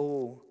 and it's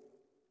all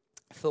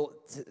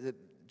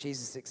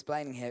Jesus is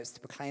explaining here. It's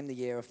to proclaim the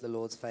year of the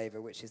Lord's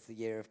favor, which is the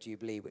year of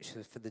Jubilee, which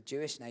for the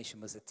Jewish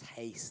nation was a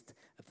taste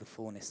of the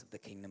fullness of the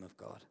kingdom of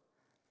God.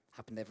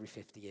 Happened every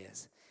 50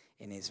 years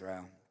in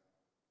Israel.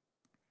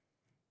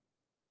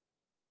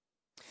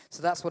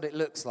 So that's what it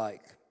looks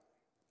like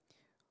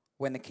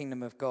when the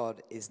kingdom of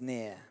God is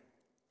near.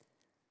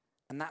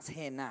 And that's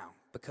here now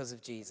because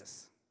of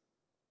Jesus.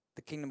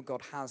 The kingdom of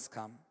God has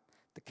come.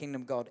 The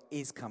kingdom of God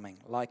is coming,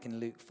 like in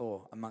Luke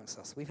 4 amongst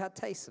us. We've had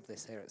tastes of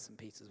this here at St.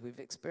 Peter's. We've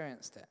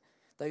experienced it.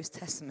 Those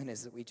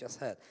testimonies that we just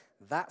heard,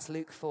 that's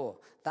Luke 4.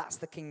 That's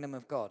the kingdom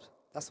of God.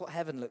 That's what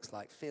heaven looks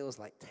like, feels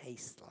like,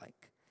 tastes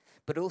like.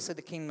 But also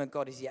the kingdom of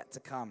God is yet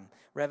to come.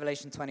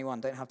 Revelation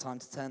 21, don't have time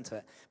to turn to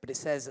it. But it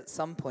says at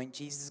some point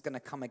Jesus is going to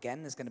come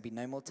again. There's going to be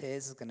no more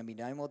tears. There's going to be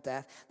no more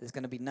death. There's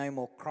going to be no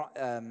more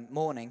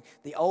mourning.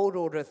 The old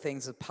order of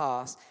things have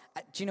passed.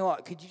 Do you know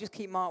what? Could you just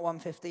keep Mark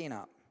 1:15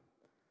 up?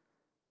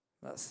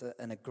 That's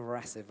an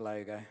aggressive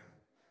logo.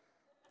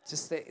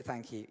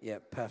 Thank you. Yeah,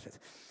 perfect.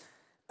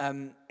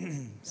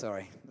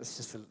 Sorry,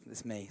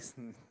 it's me.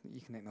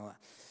 You can ignore that.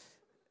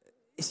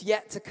 It's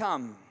yet to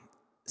come.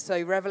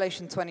 So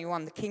Revelation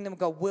 21, the kingdom of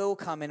God will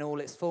come in all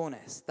its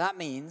fullness. That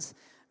means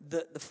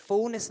that the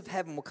fullness of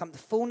heaven will come. The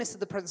fullness of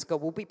the presence of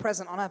God will be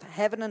present on earth.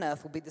 Heaven and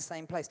earth will be the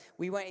same place.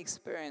 We won't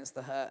experience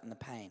the hurt and the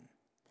pain.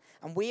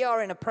 And we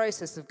are in a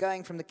process of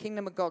going from the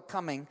kingdom of God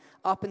coming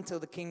up until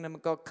the kingdom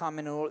of God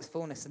coming in all its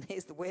fullness. And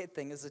here's the weird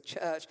thing. As a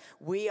church,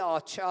 we are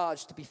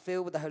charged to be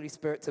filled with the Holy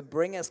Spirit to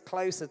bring us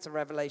closer to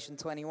Revelation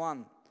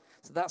 21.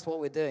 So that's what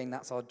we're doing.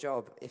 That's our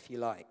job, if you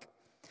like.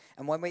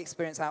 And when we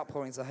experience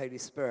outpourings of the Holy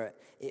Spirit,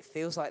 it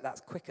feels like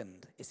that's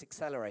quickened. It's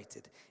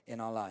accelerated in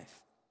our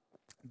life.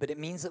 But it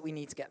means that we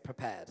need to get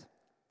prepared.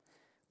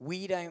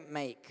 We don't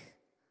make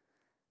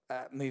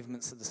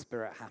movements of the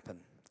Spirit happen.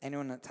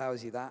 Anyone that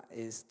tells you that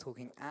is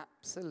talking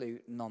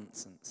absolute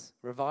nonsense.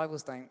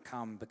 Revivals don't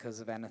come because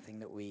of anything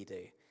that we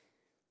do.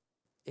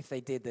 If they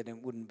did, then it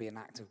wouldn't be an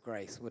act of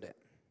grace, would it?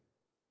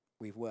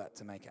 We've worked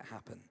to make it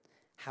happen.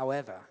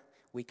 However,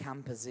 we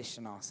can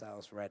position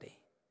ourselves ready.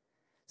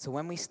 So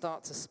when we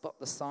start to spot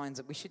the signs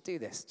that we should do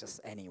this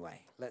just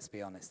anyway, let's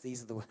be honest.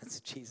 These are the words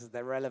of Jesus.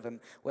 They're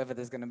relevant whether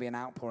there's going to be an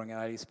outpouring of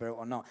the Holy Spirit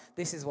or not.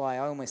 This is why I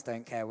almost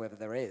don't care whether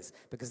there is,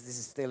 because this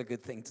is still a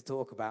good thing to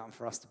talk about and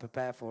for us to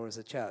prepare for as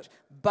a church.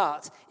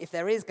 But if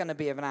there is going to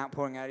be an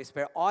outpouring of the Holy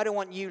Spirit, I don't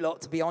want you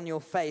lot to be on your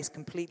face,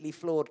 completely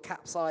floored,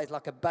 capsized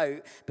like a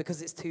boat,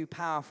 because it's too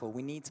powerful.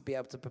 We need to be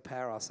able to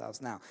prepare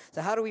ourselves now.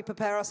 So how do we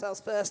prepare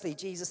ourselves? Firstly,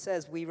 Jesus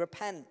says we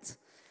repent.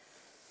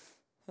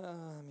 Let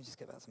me just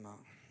get back to Mark.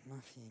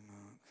 Mark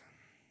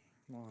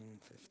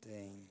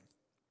 1:15.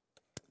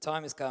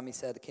 Time has come, he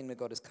said, the kingdom of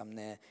God has come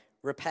near.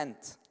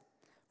 Repent.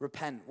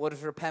 Repent. What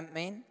does repent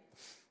mean?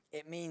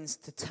 It means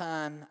to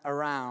turn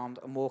around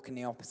and walk in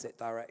the opposite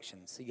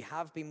direction. So you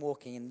have been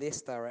walking in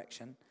this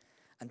direction,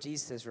 and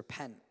Jesus says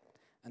repent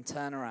and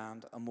turn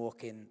around and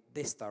walk in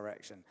this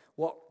direction.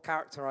 What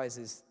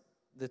characterizes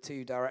the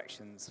two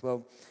directions?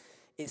 Well,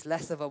 it's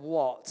less of a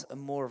what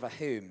and more of a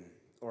whom.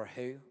 Or a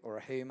who, or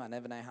a whom. I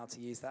never know how to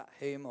use that.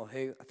 Whom or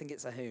who. I think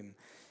it's a whom.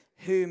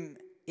 Whom,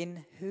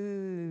 in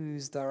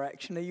whose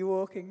direction are you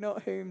walking?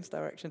 Not whom's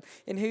direction.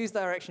 In whose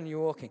direction are you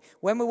walking?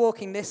 When we're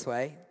walking this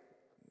way,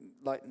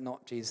 like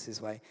not Jesus'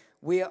 way,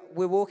 we're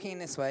walking in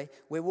this way,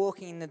 we're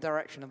walking in the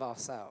direction of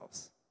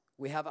ourselves.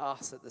 We have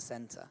us at the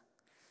center.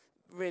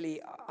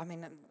 Really, I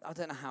mean, I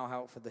don't know how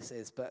helpful this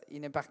is, but,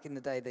 back in the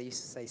day, they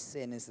used to say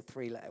sin is a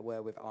 3-letter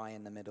word with I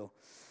in the middle.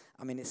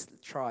 I mean, it's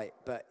trite,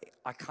 but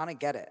I kind of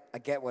get it. I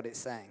get what it's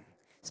saying.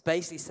 It's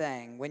basically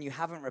saying when you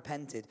haven't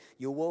repented,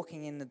 you're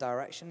walking in the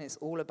direction. It's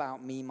all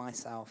about me,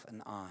 myself,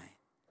 and I.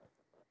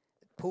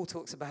 Paul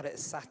talks about it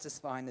as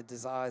satisfying the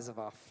desires of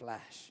our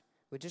flesh.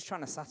 We're just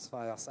trying to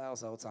satisfy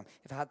ourselves all the time.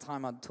 If I had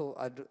time,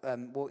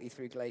 I'd walk you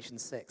through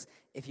Galatians 6.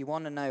 If you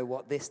want to know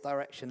what this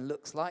direction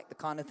looks like, the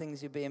kind of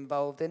things you'll be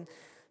involved in,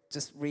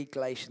 just read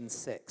Galatians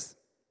 6.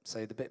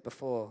 So the bit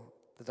before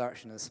the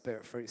direction of the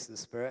Spirit, fruits of the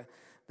Spirit,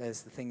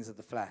 there's the things of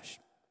the flesh.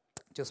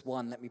 Just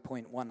one, let me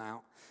point one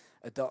out.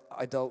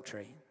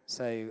 Idolatry.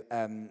 So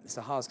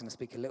Sahar's going to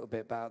speak a little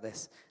bit about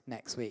this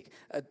next week.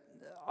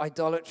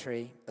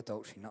 Idolatry,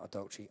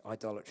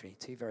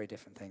 two very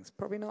different things.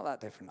 Probably not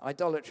that different.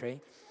 Idolatry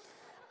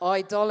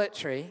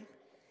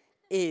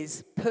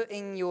is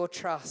putting your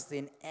trust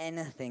in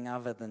anything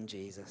other than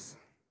Jesus.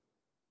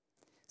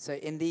 So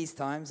in these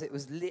times, it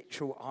was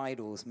literal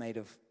idols made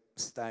of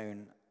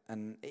stone.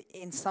 And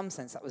in some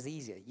sense, that was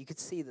easier. You could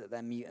see that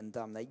they're mute and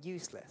dumb. They're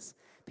useless.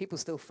 People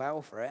still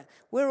fell for it.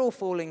 We're all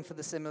falling for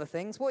the similar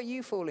things. What are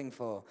you falling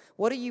for?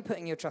 What are you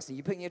putting your trust in? Are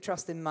you putting your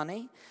trust in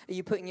money? Are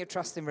you putting your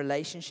trust in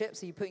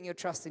relationships? Are you putting your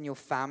trust in your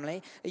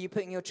family? Are you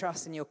putting your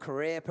trust in your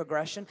career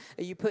progression?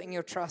 Are you putting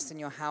your trust in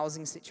your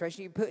housing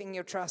situation? Are you putting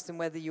your trust in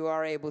whether you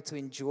are able to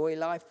enjoy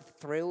life, the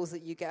thrills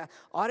that you get?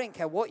 I don't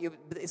care what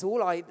it's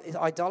all it's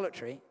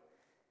idolatry.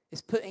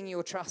 It's putting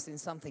your trust in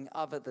something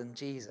other than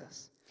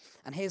Jesus.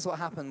 And here's what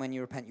happened when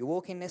you repent. You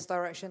walk in this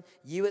direction,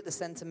 you at the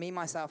center, me,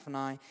 myself, and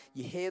I,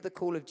 you hear the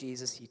call of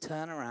Jesus, you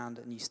turn around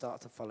and you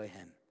start to follow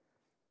him.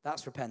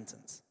 That's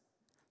repentance.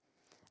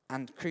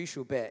 And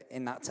crucial bit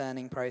in that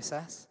turning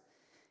process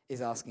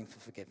is asking for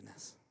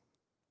forgiveness.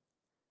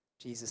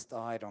 Jesus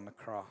died on the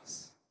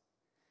cross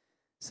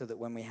so that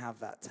when we have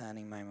that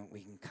turning moment,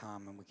 we can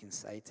come and we can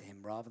say to him,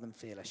 rather than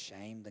feel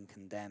ashamed and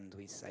condemned,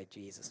 we say,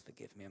 Jesus,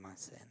 forgive me of my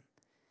sin.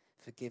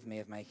 Forgive me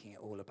of making it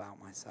all about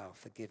myself.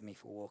 Forgive me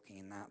for walking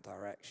in that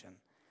direction.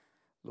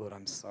 Lord,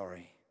 I'm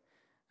sorry.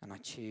 And I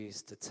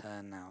choose to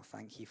turn now.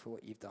 Thank you for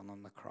what you've done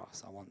on the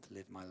cross. I want to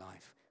live my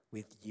life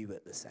with you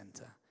at the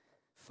center,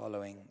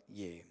 following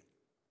you.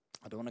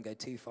 I don't want to go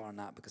too far on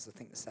that because I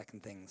think the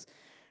second thing's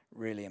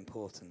really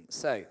important.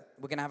 So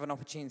we're going to have an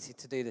opportunity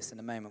to do this in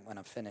a moment when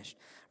I've finished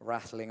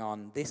rattling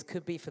on. This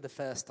could be for the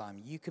first time.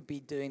 You could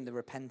be doing the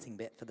repenting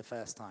bit for the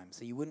first time.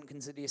 So you wouldn't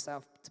consider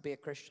yourself to be a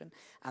Christian.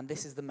 And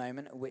this is the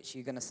moment at which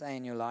you're going to say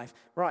in your life,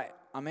 right,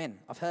 I'm in.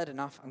 I've heard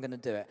enough. I'm going to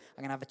do it.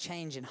 I'm going to have a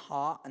change in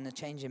heart and a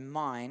change in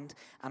mind.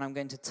 And I'm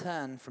going to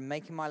turn from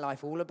making my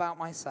life all about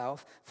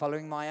myself,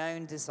 following my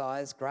own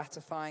desires,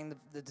 gratifying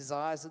the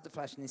desires of the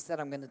flesh. And instead,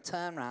 I'm going to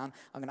turn around.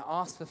 I'm going to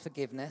ask for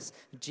forgiveness.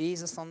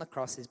 Jesus on the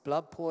cross, his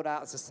blood poured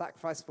out as a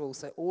sacrifice for all.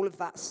 So all of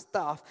that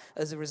stuff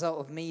as a result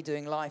of me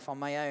doing life on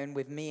my own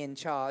with me in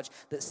charge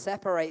that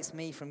separates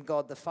me from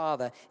God the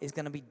Father is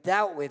going to be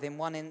dealt with in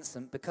one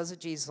instant because of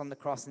Jesus on the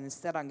cross. And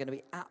instead, I'm going to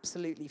be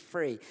absolutely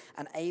free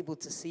and able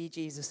to see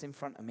Jesus in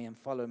front of me and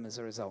follow him as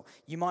a result.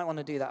 You might want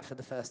to do that for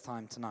the first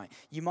time tonight.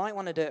 You might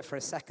want to do it for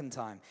a second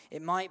time.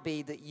 It might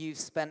be that you've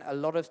spent a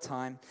lot of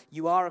time.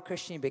 You are a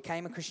Christian. You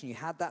became a Christian. You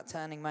had that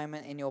turning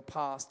moment in your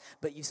past,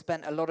 but you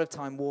spent a lot of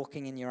time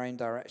walking in your own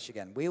direction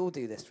again. We all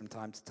do this from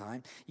time to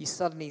time. You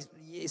suddenly,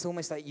 it's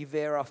almost like you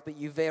veer off, but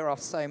you veer off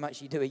so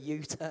much you do a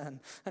U-turn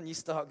and you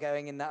start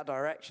going in that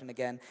direction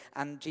again.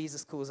 And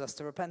Jesus calls us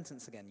to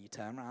repentance again. You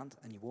turn around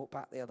and you walk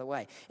back the other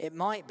way. It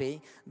might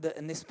be that,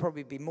 and this will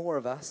probably be more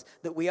of us,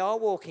 that we are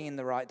walking in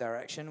the right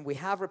direction. We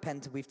have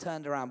repented, we've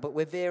turned around, but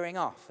we're veering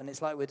off. And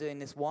it's like we're doing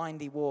this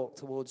windy walk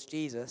towards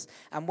Jesus.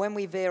 And when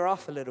we veer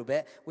off a little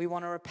bit, we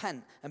want to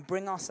repent and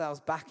bring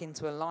ourselves back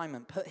into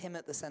alignment, put him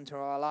at the center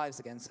of our lives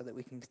again so that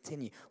we can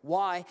continue.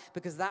 Why?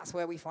 Because that's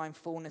where we find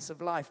fullness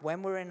of life.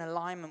 When we're in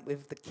alignment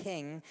with the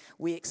King,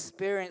 we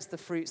experience the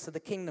fruits of the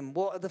kingdom.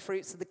 What are the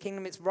fruits of the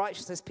kingdom? It's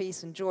righteousness,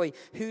 peace, and joy.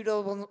 Who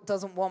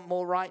doesn't want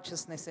more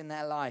righteousness in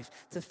their life?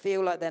 To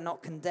feel like they're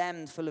not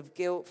condemned, full of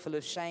guilt, full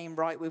of shame,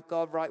 right with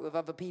God, right with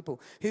other people.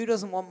 Who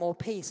doesn't want more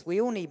peace?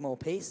 We all need more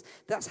peace.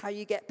 That's how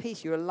you get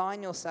peace. You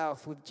align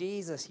yourself with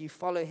Jesus. You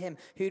follow him.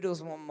 Who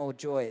doesn't want more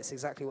joy? It's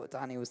exactly what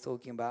Danny was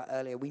talking about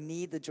earlier. We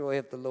need the joy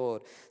of the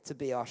Lord to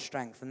be our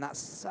strength. And that's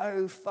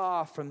so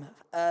far from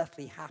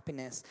earthly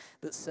happiness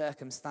that's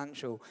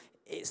circumstantial.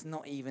 It's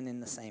not even in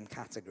the same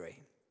category.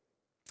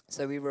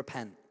 So we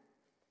repent.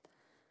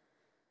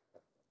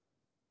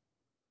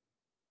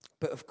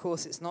 But of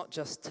course, it's not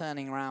just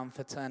turning around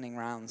for turning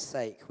around's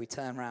sake. We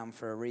turn around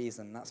for a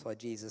reason. That's why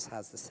Jesus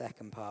has the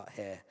second part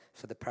here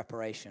for the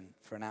preparation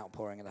for an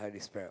outpouring of the Holy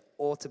Spirit.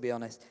 Or to be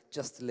honest,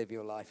 just to live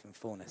your life in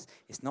fullness.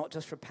 It's not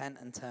just repent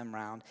and turn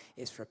around.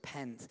 It's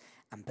repent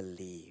and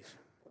believe.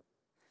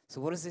 So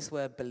what does this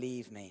word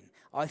believe mean?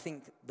 I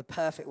think the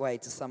perfect way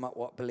to sum up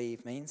what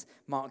believe means,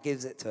 Mark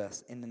gives it to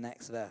us in the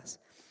next verse.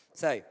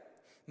 So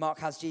Mark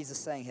has Jesus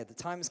saying here, the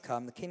time has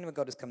come, the kingdom of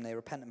God has come near,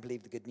 repent and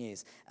believe the good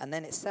news. And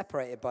then it's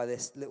separated by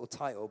this little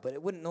title, but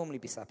it wouldn't normally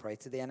be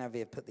separated. The NIV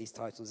have put these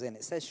titles in.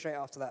 It says straight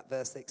after that,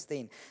 verse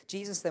 16,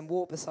 Jesus then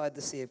walked beside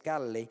the Sea of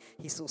Galilee.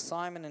 He saw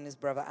Simon and his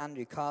brother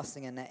Andrew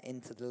casting a net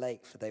into the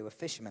lake, for they were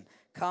fishermen.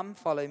 Come,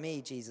 follow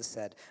me, Jesus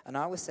said, and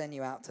I will send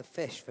you out to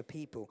fish for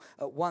people.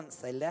 At once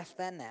they left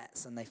their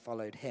nets and they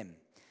followed him.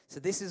 So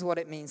this is what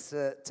it means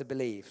to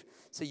believe.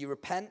 So you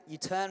repent, you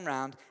turn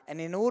around, and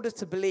in order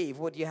to believe,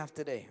 what do you have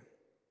to do?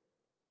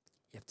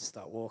 You have to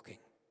start walking.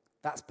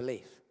 That's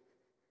belief.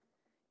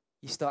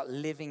 You start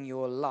living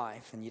your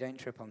life, and you don't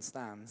trip on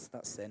stands,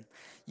 that's sin.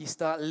 You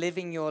start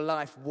living your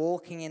life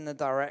walking in the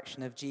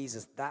direction of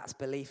Jesus. That's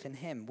belief in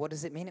him. What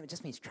does it mean? It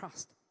just means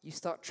trust. You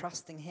start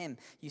trusting him.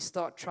 You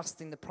start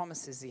trusting the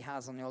promises he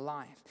has on your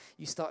life.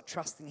 You start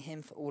trusting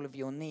him for all of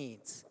your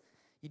needs.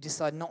 You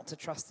decide not to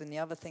trust in the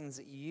other things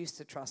that you used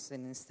to trust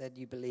in. Instead,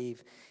 you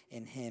believe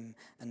in him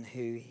and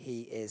who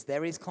he is.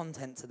 There is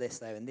content to this,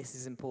 though, and this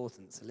is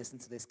important, so listen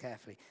to this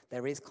carefully.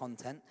 There is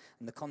content,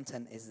 and the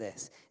content is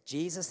this.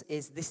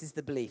 This is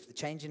the belief, the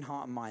change in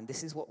heart and mind.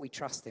 This is what we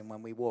trust in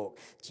when we walk.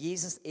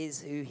 Jesus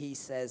is who he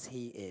says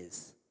he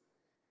is.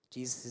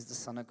 Jesus is the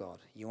Son of God.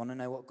 You want to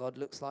know what God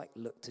looks like?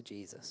 Look to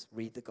Jesus.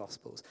 Read the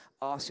Gospels.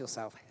 Ask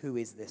yourself, who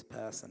is this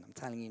person? I'm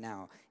telling you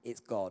now, it's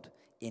God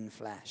in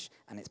flesh,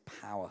 and it's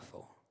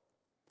powerful.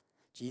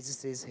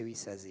 Jesus is who he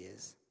says he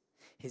is.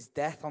 His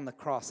death on the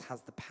cross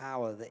has the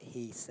power that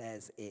he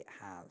says it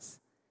has,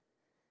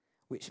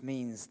 which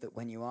means that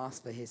when you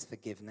ask for his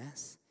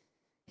forgiveness,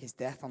 his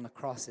death on the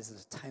cross is an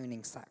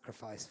atoning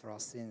sacrifice for our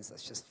sins.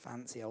 That's just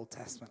fancy Old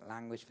Testament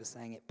language for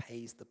saying it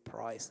pays the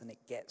price and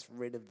it gets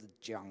rid of the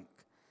junk.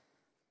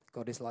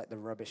 God is like the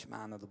rubbish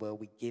man of the world.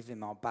 We give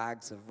him our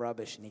bags of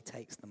rubbish and he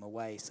takes them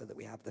away so that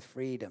we have the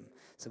freedom.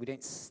 So we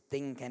don't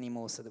stink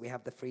anymore, so that we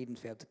have the freedom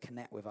to be able to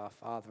connect with our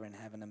Father in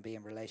heaven and be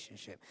in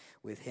relationship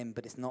with him.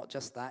 But it's not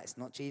just that. It's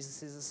not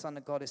Jesus is the Son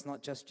of God. It's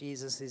not just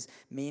Jesus'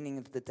 meaning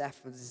of the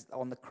death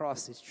on the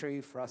cross is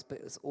true for us, but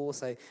it's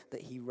also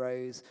that he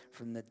rose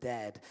from the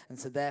dead. And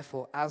so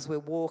therefore, as we're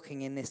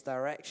walking in this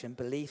direction,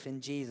 belief in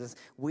Jesus,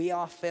 we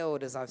are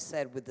filled, as I've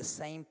said, with the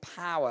same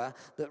power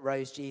that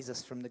rose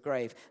Jesus from the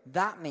grave.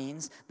 That means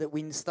that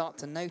we start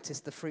to notice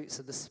the fruits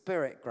of the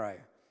Spirit grow.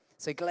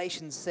 So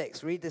Galatians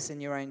 6, read this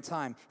in your own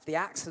time. If the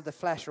acts of the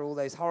flesh are all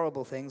those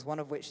horrible things, one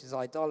of which is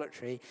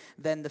idolatry,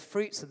 then the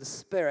fruits of the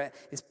Spirit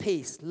is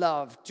peace,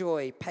 love,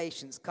 joy,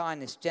 patience,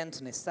 kindness,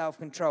 gentleness,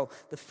 self-control.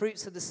 The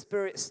fruits of the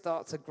Spirit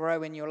start to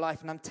grow in your life.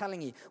 And I'm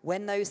telling you,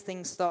 when those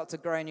things start to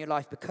grow in your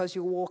life, because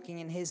you're walking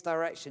in his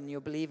direction,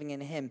 you're believing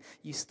in him,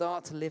 you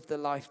start to live the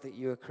life that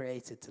you were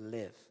created to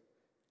live.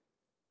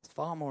 It's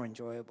far more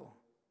enjoyable.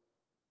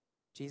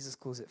 Jesus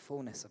calls it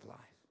fullness of life.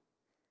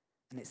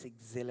 And it's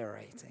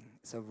exhilarating.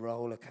 It's a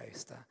roller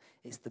coaster.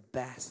 It's the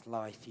best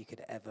life you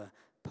could ever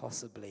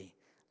possibly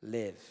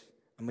live.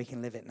 And we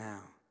can live it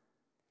now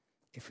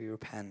if we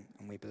repent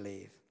and we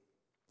believe.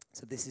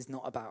 So this is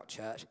not about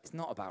church. It's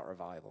not about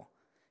revival.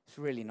 It's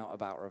really not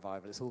about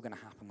revival. It's all going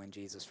to happen when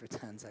Jesus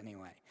returns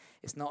anyway.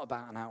 It's not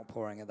about an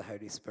outpouring of the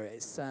Holy Spirit.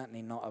 It's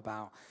certainly not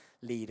about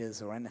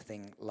leaders or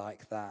anything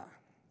like that.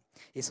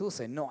 It's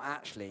also not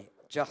actually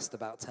just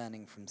about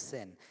turning from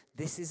sin.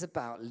 This is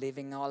about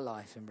living our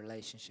life in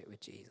relationship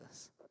with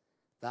Jesus.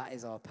 That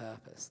is our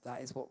purpose.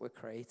 That is what we're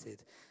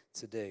created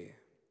to do.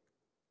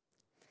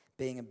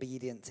 Being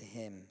obedient to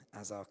him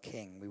as our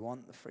king. We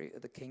want the fruit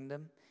of the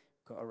kingdom.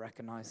 We've got to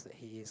recognize that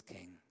he is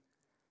king.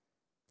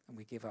 And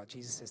we give up.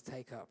 Jesus says,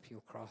 take up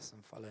your cross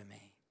and follow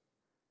me.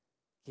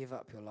 Give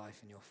up your life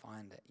and you'll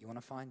find it. You want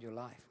to find your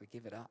life? We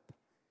give it up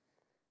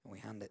and we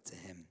hand it to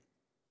him.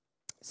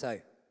 So,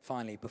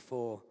 finally,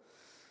 before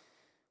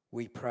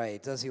we pray,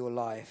 does your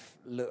life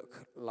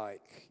look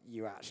like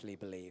you actually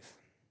believe?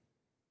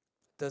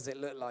 Does it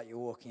look like you're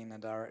walking in the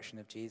direction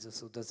of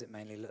Jesus, or does it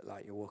mainly look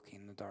like you're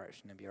walking in the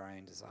direction of your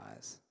own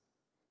desires?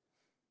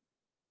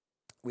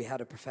 We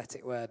had a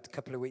prophetic word a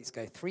couple of weeks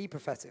ago, 3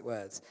 prophetic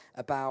words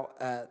about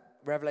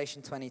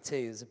Revelation 22.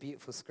 There's a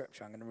beautiful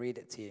scripture. I'm going to read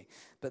it to you.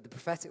 But the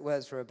prophetic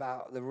words were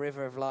about the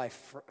river of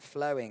life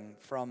flowing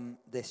from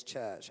this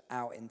church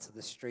out into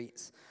the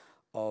streets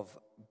of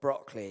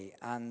Brockley.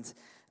 And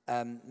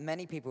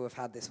many people have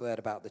had this word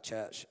about the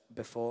church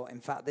before. In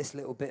fact, this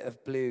little bit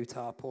of blue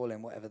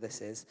tarpaulin, whatever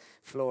this is,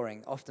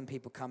 flooring, often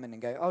people come in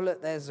and go, oh,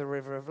 look, there's a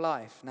river of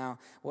life. Now,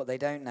 what they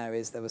don't know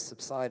is there was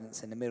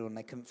subsidence in the middle and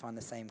they couldn't find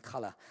the same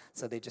color.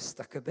 So they just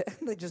stuck a bit,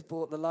 they just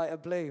bought the lighter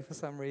blue for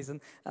some reason,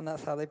 and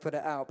that's how they put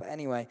it out. But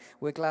anyway,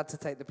 we're glad to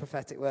take the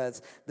prophetic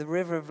words. The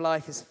river of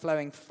life is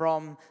flowing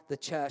from the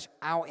church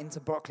out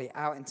into Brockley,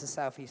 out into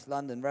southeast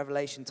London.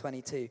 Revelation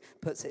 22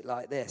 puts it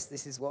like this.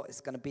 This is what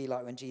it's going to be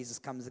like when Jesus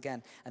comes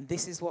again. And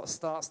this is what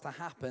starts to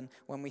happen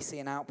when we see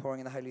an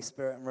outpouring of the Holy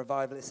Spirit and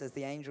revival. It says,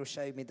 the angel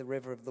showed me the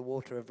river of the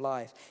water of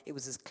life. It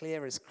was as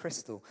clear as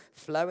crystal,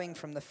 flowing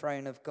from the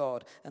throne of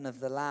God and of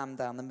the Lamb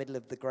down the middle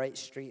of the great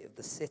street of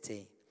the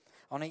city.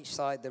 On each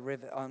side of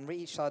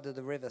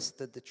the river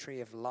stood the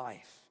tree of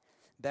life,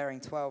 bearing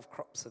 12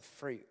 crops of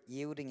fruit,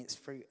 yielding its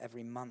fruit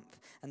every month.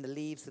 And the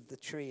leaves of the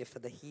tree are for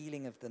the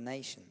healing of the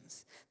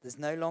nations. There's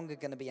no longer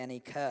going to be any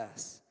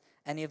curse,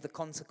 any of the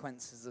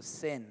consequences of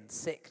sin,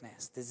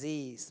 sickness,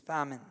 disease,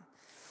 famine.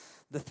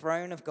 The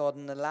throne of God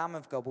and the Lamb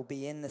of God will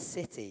be in the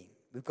city.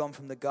 We've gone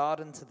from the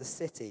garden to the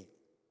city.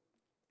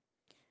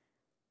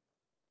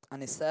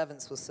 And his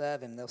servants will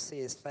serve him. They'll see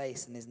his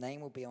face, and his name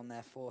will be on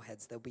their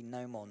foreheads. There'll be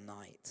no more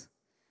night.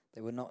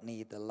 They will not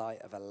need the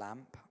light of a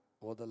lamp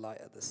or the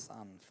light of the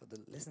sun.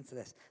 Listen to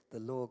this. The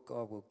Lord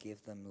God will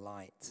give them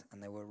light,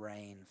 and they will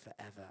reign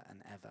forever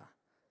and ever.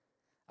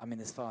 I mean,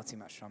 there's far too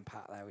much to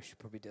unpack there. We should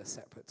probably do a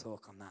separate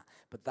talk on that.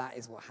 But that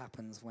is what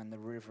happens when the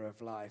river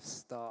of life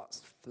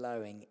starts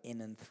flowing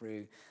in and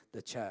through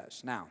the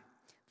church. Now,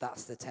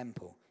 that's the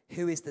temple.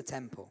 Who is the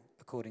temple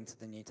according to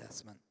the New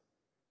Testament?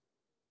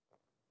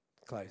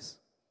 Close.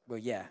 Well,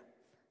 yeah.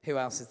 Who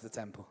else is the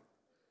temple?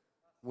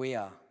 We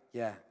are.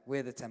 Yeah,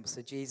 we're the temple.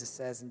 So Jesus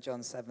says in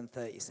John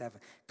 7:37,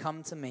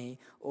 "Come to me,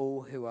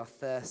 all who are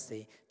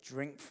thirsty,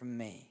 drink from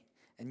me.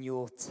 And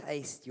you'll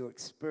taste, you'll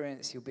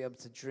experience, you'll be able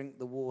to drink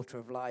the water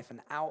of life.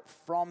 And out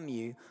from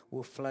you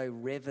will flow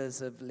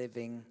rivers of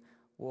living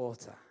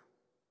water."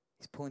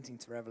 He's pointing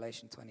to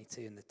Revelation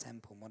 22 in the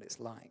temple and what it's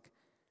like.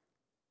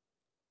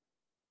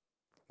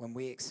 When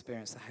we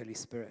experience the Holy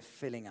Spirit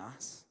filling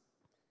us,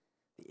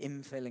 the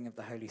infilling of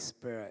the Holy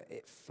Spirit,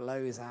 it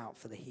flows out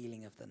for the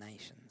healing of the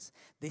nations.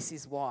 This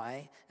is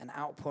why an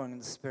outpouring of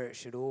the Spirit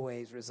should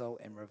always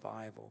result in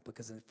revival,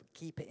 because if we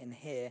keep it in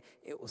here,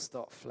 it will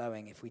stop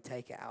flowing. If we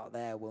take it out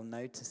there, we'll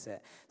notice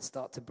it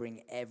start to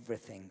bring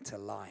everything to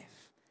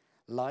life.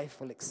 Life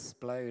will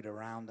explode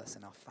around us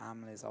in our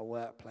families, our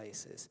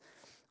workplaces,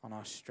 on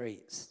our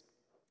streets.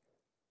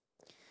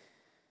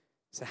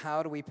 So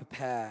how do we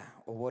prepare,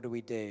 or what do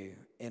we do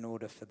in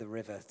order for the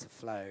river to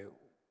flow?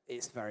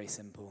 It's very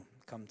simple.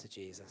 Come to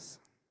Jesus.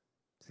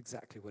 It's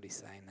exactly what he's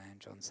saying there in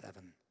John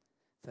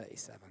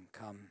 7:37.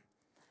 Come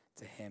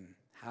to him.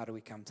 How do we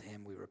come to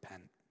him? We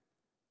repent.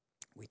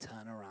 We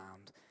turn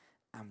around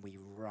and we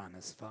run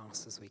as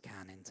fast as we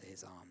can into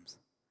his arms.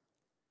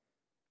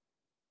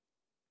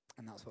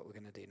 And that's what we're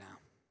going to do now.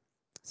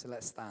 So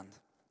let's stand.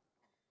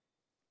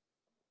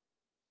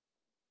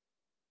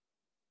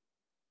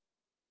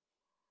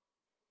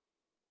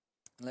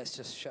 And let's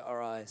just shut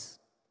our eyes,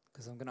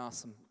 because I'm going to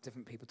ask some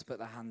different people to put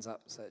their hands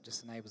up, so it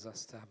just enables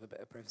us to have a bit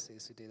of privacy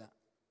as we do that,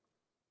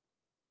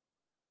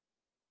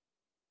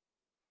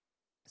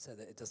 so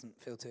that it doesn't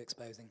feel too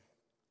exposing.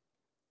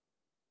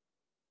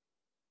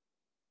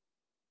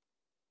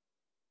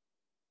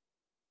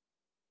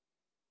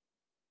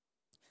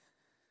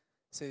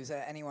 So is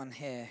there anyone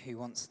here who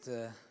wants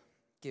to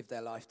give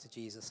their life to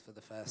Jesus for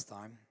the first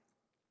time,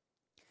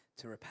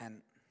 to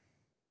repent?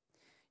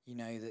 You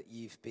know that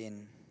you've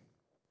been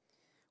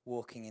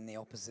walking in the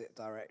opposite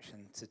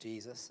direction to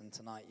Jesus, and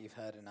tonight you've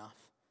heard enough,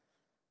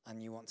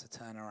 and you want to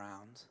turn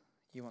around,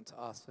 you want to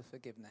ask for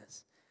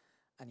forgiveness,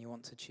 and you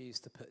want to choose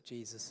to put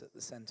Jesus at the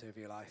center of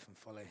your life and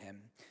follow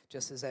him.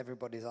 Just as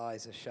everybody's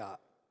eyes are shut,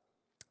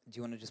 do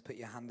you want to just put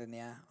your hand in the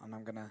air? And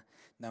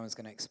no one's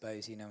going to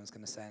expose you, no one's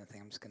going to say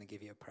anything, I'm just going to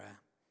give you a prayer.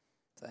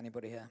 Is there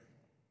anybody here?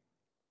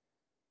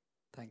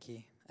 Thank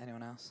you.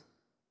 Anyone else?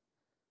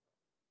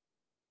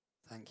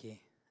 Thank you.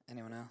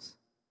 Anyone else?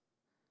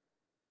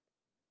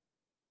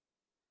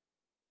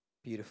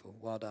 Beautiful.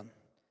 Well done.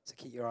 So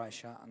keep your eyes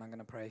shut, and I'm going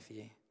to pray for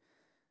you.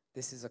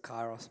 This is a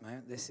Kairos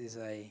moment. This is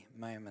a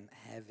moment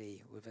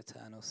heavy with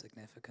eternal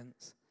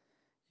significance.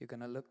 You're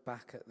going to look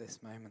back at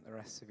this moment the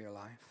rest of your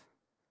life.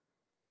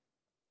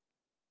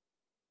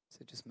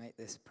 So just make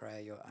this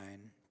prayer your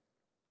own.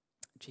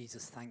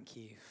 Jesus, thank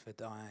you for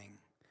dying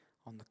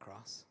on the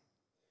cross.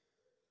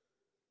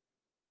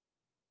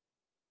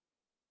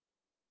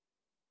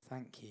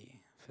 Thank you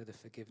for the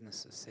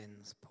forgiveness of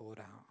sins poured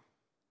out.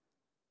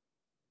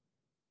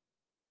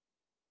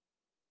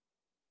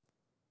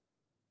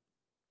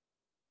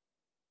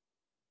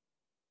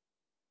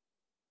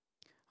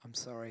 I'm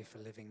sorry for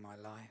living my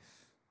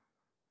life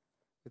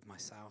with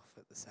myself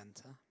at the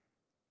center.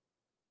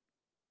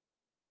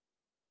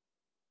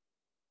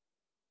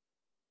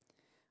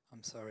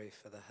 I'm sorry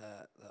for the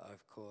hurt that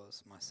I've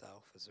caused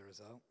myself as a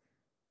result.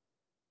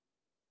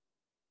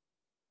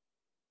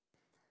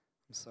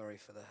 I'm sorry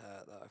for the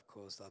hurt that I've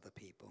caused other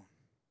people.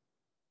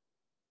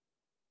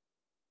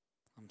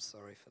 I'm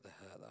sorry for the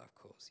hurt that I've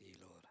caused you,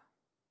 Lord.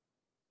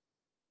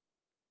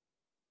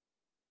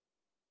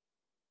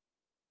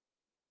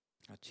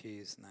 I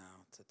choose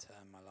now to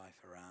turn my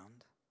life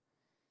around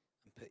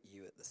and put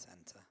you at the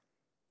center.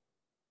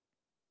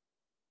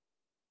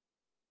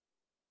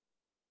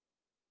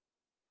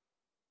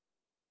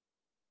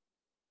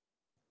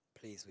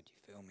 Please, would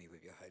you fill me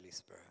with your Holy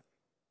Spirit?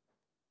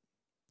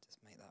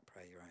 Just make that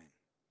prayer your own.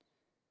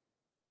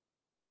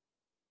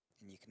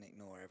 And you can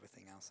ignore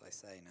everything else I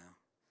say now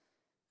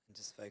and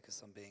just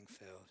focus on being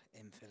filled,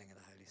 infilling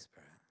of the Holy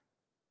Spirit.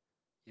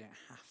 You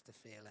don't have to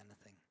feel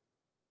anything.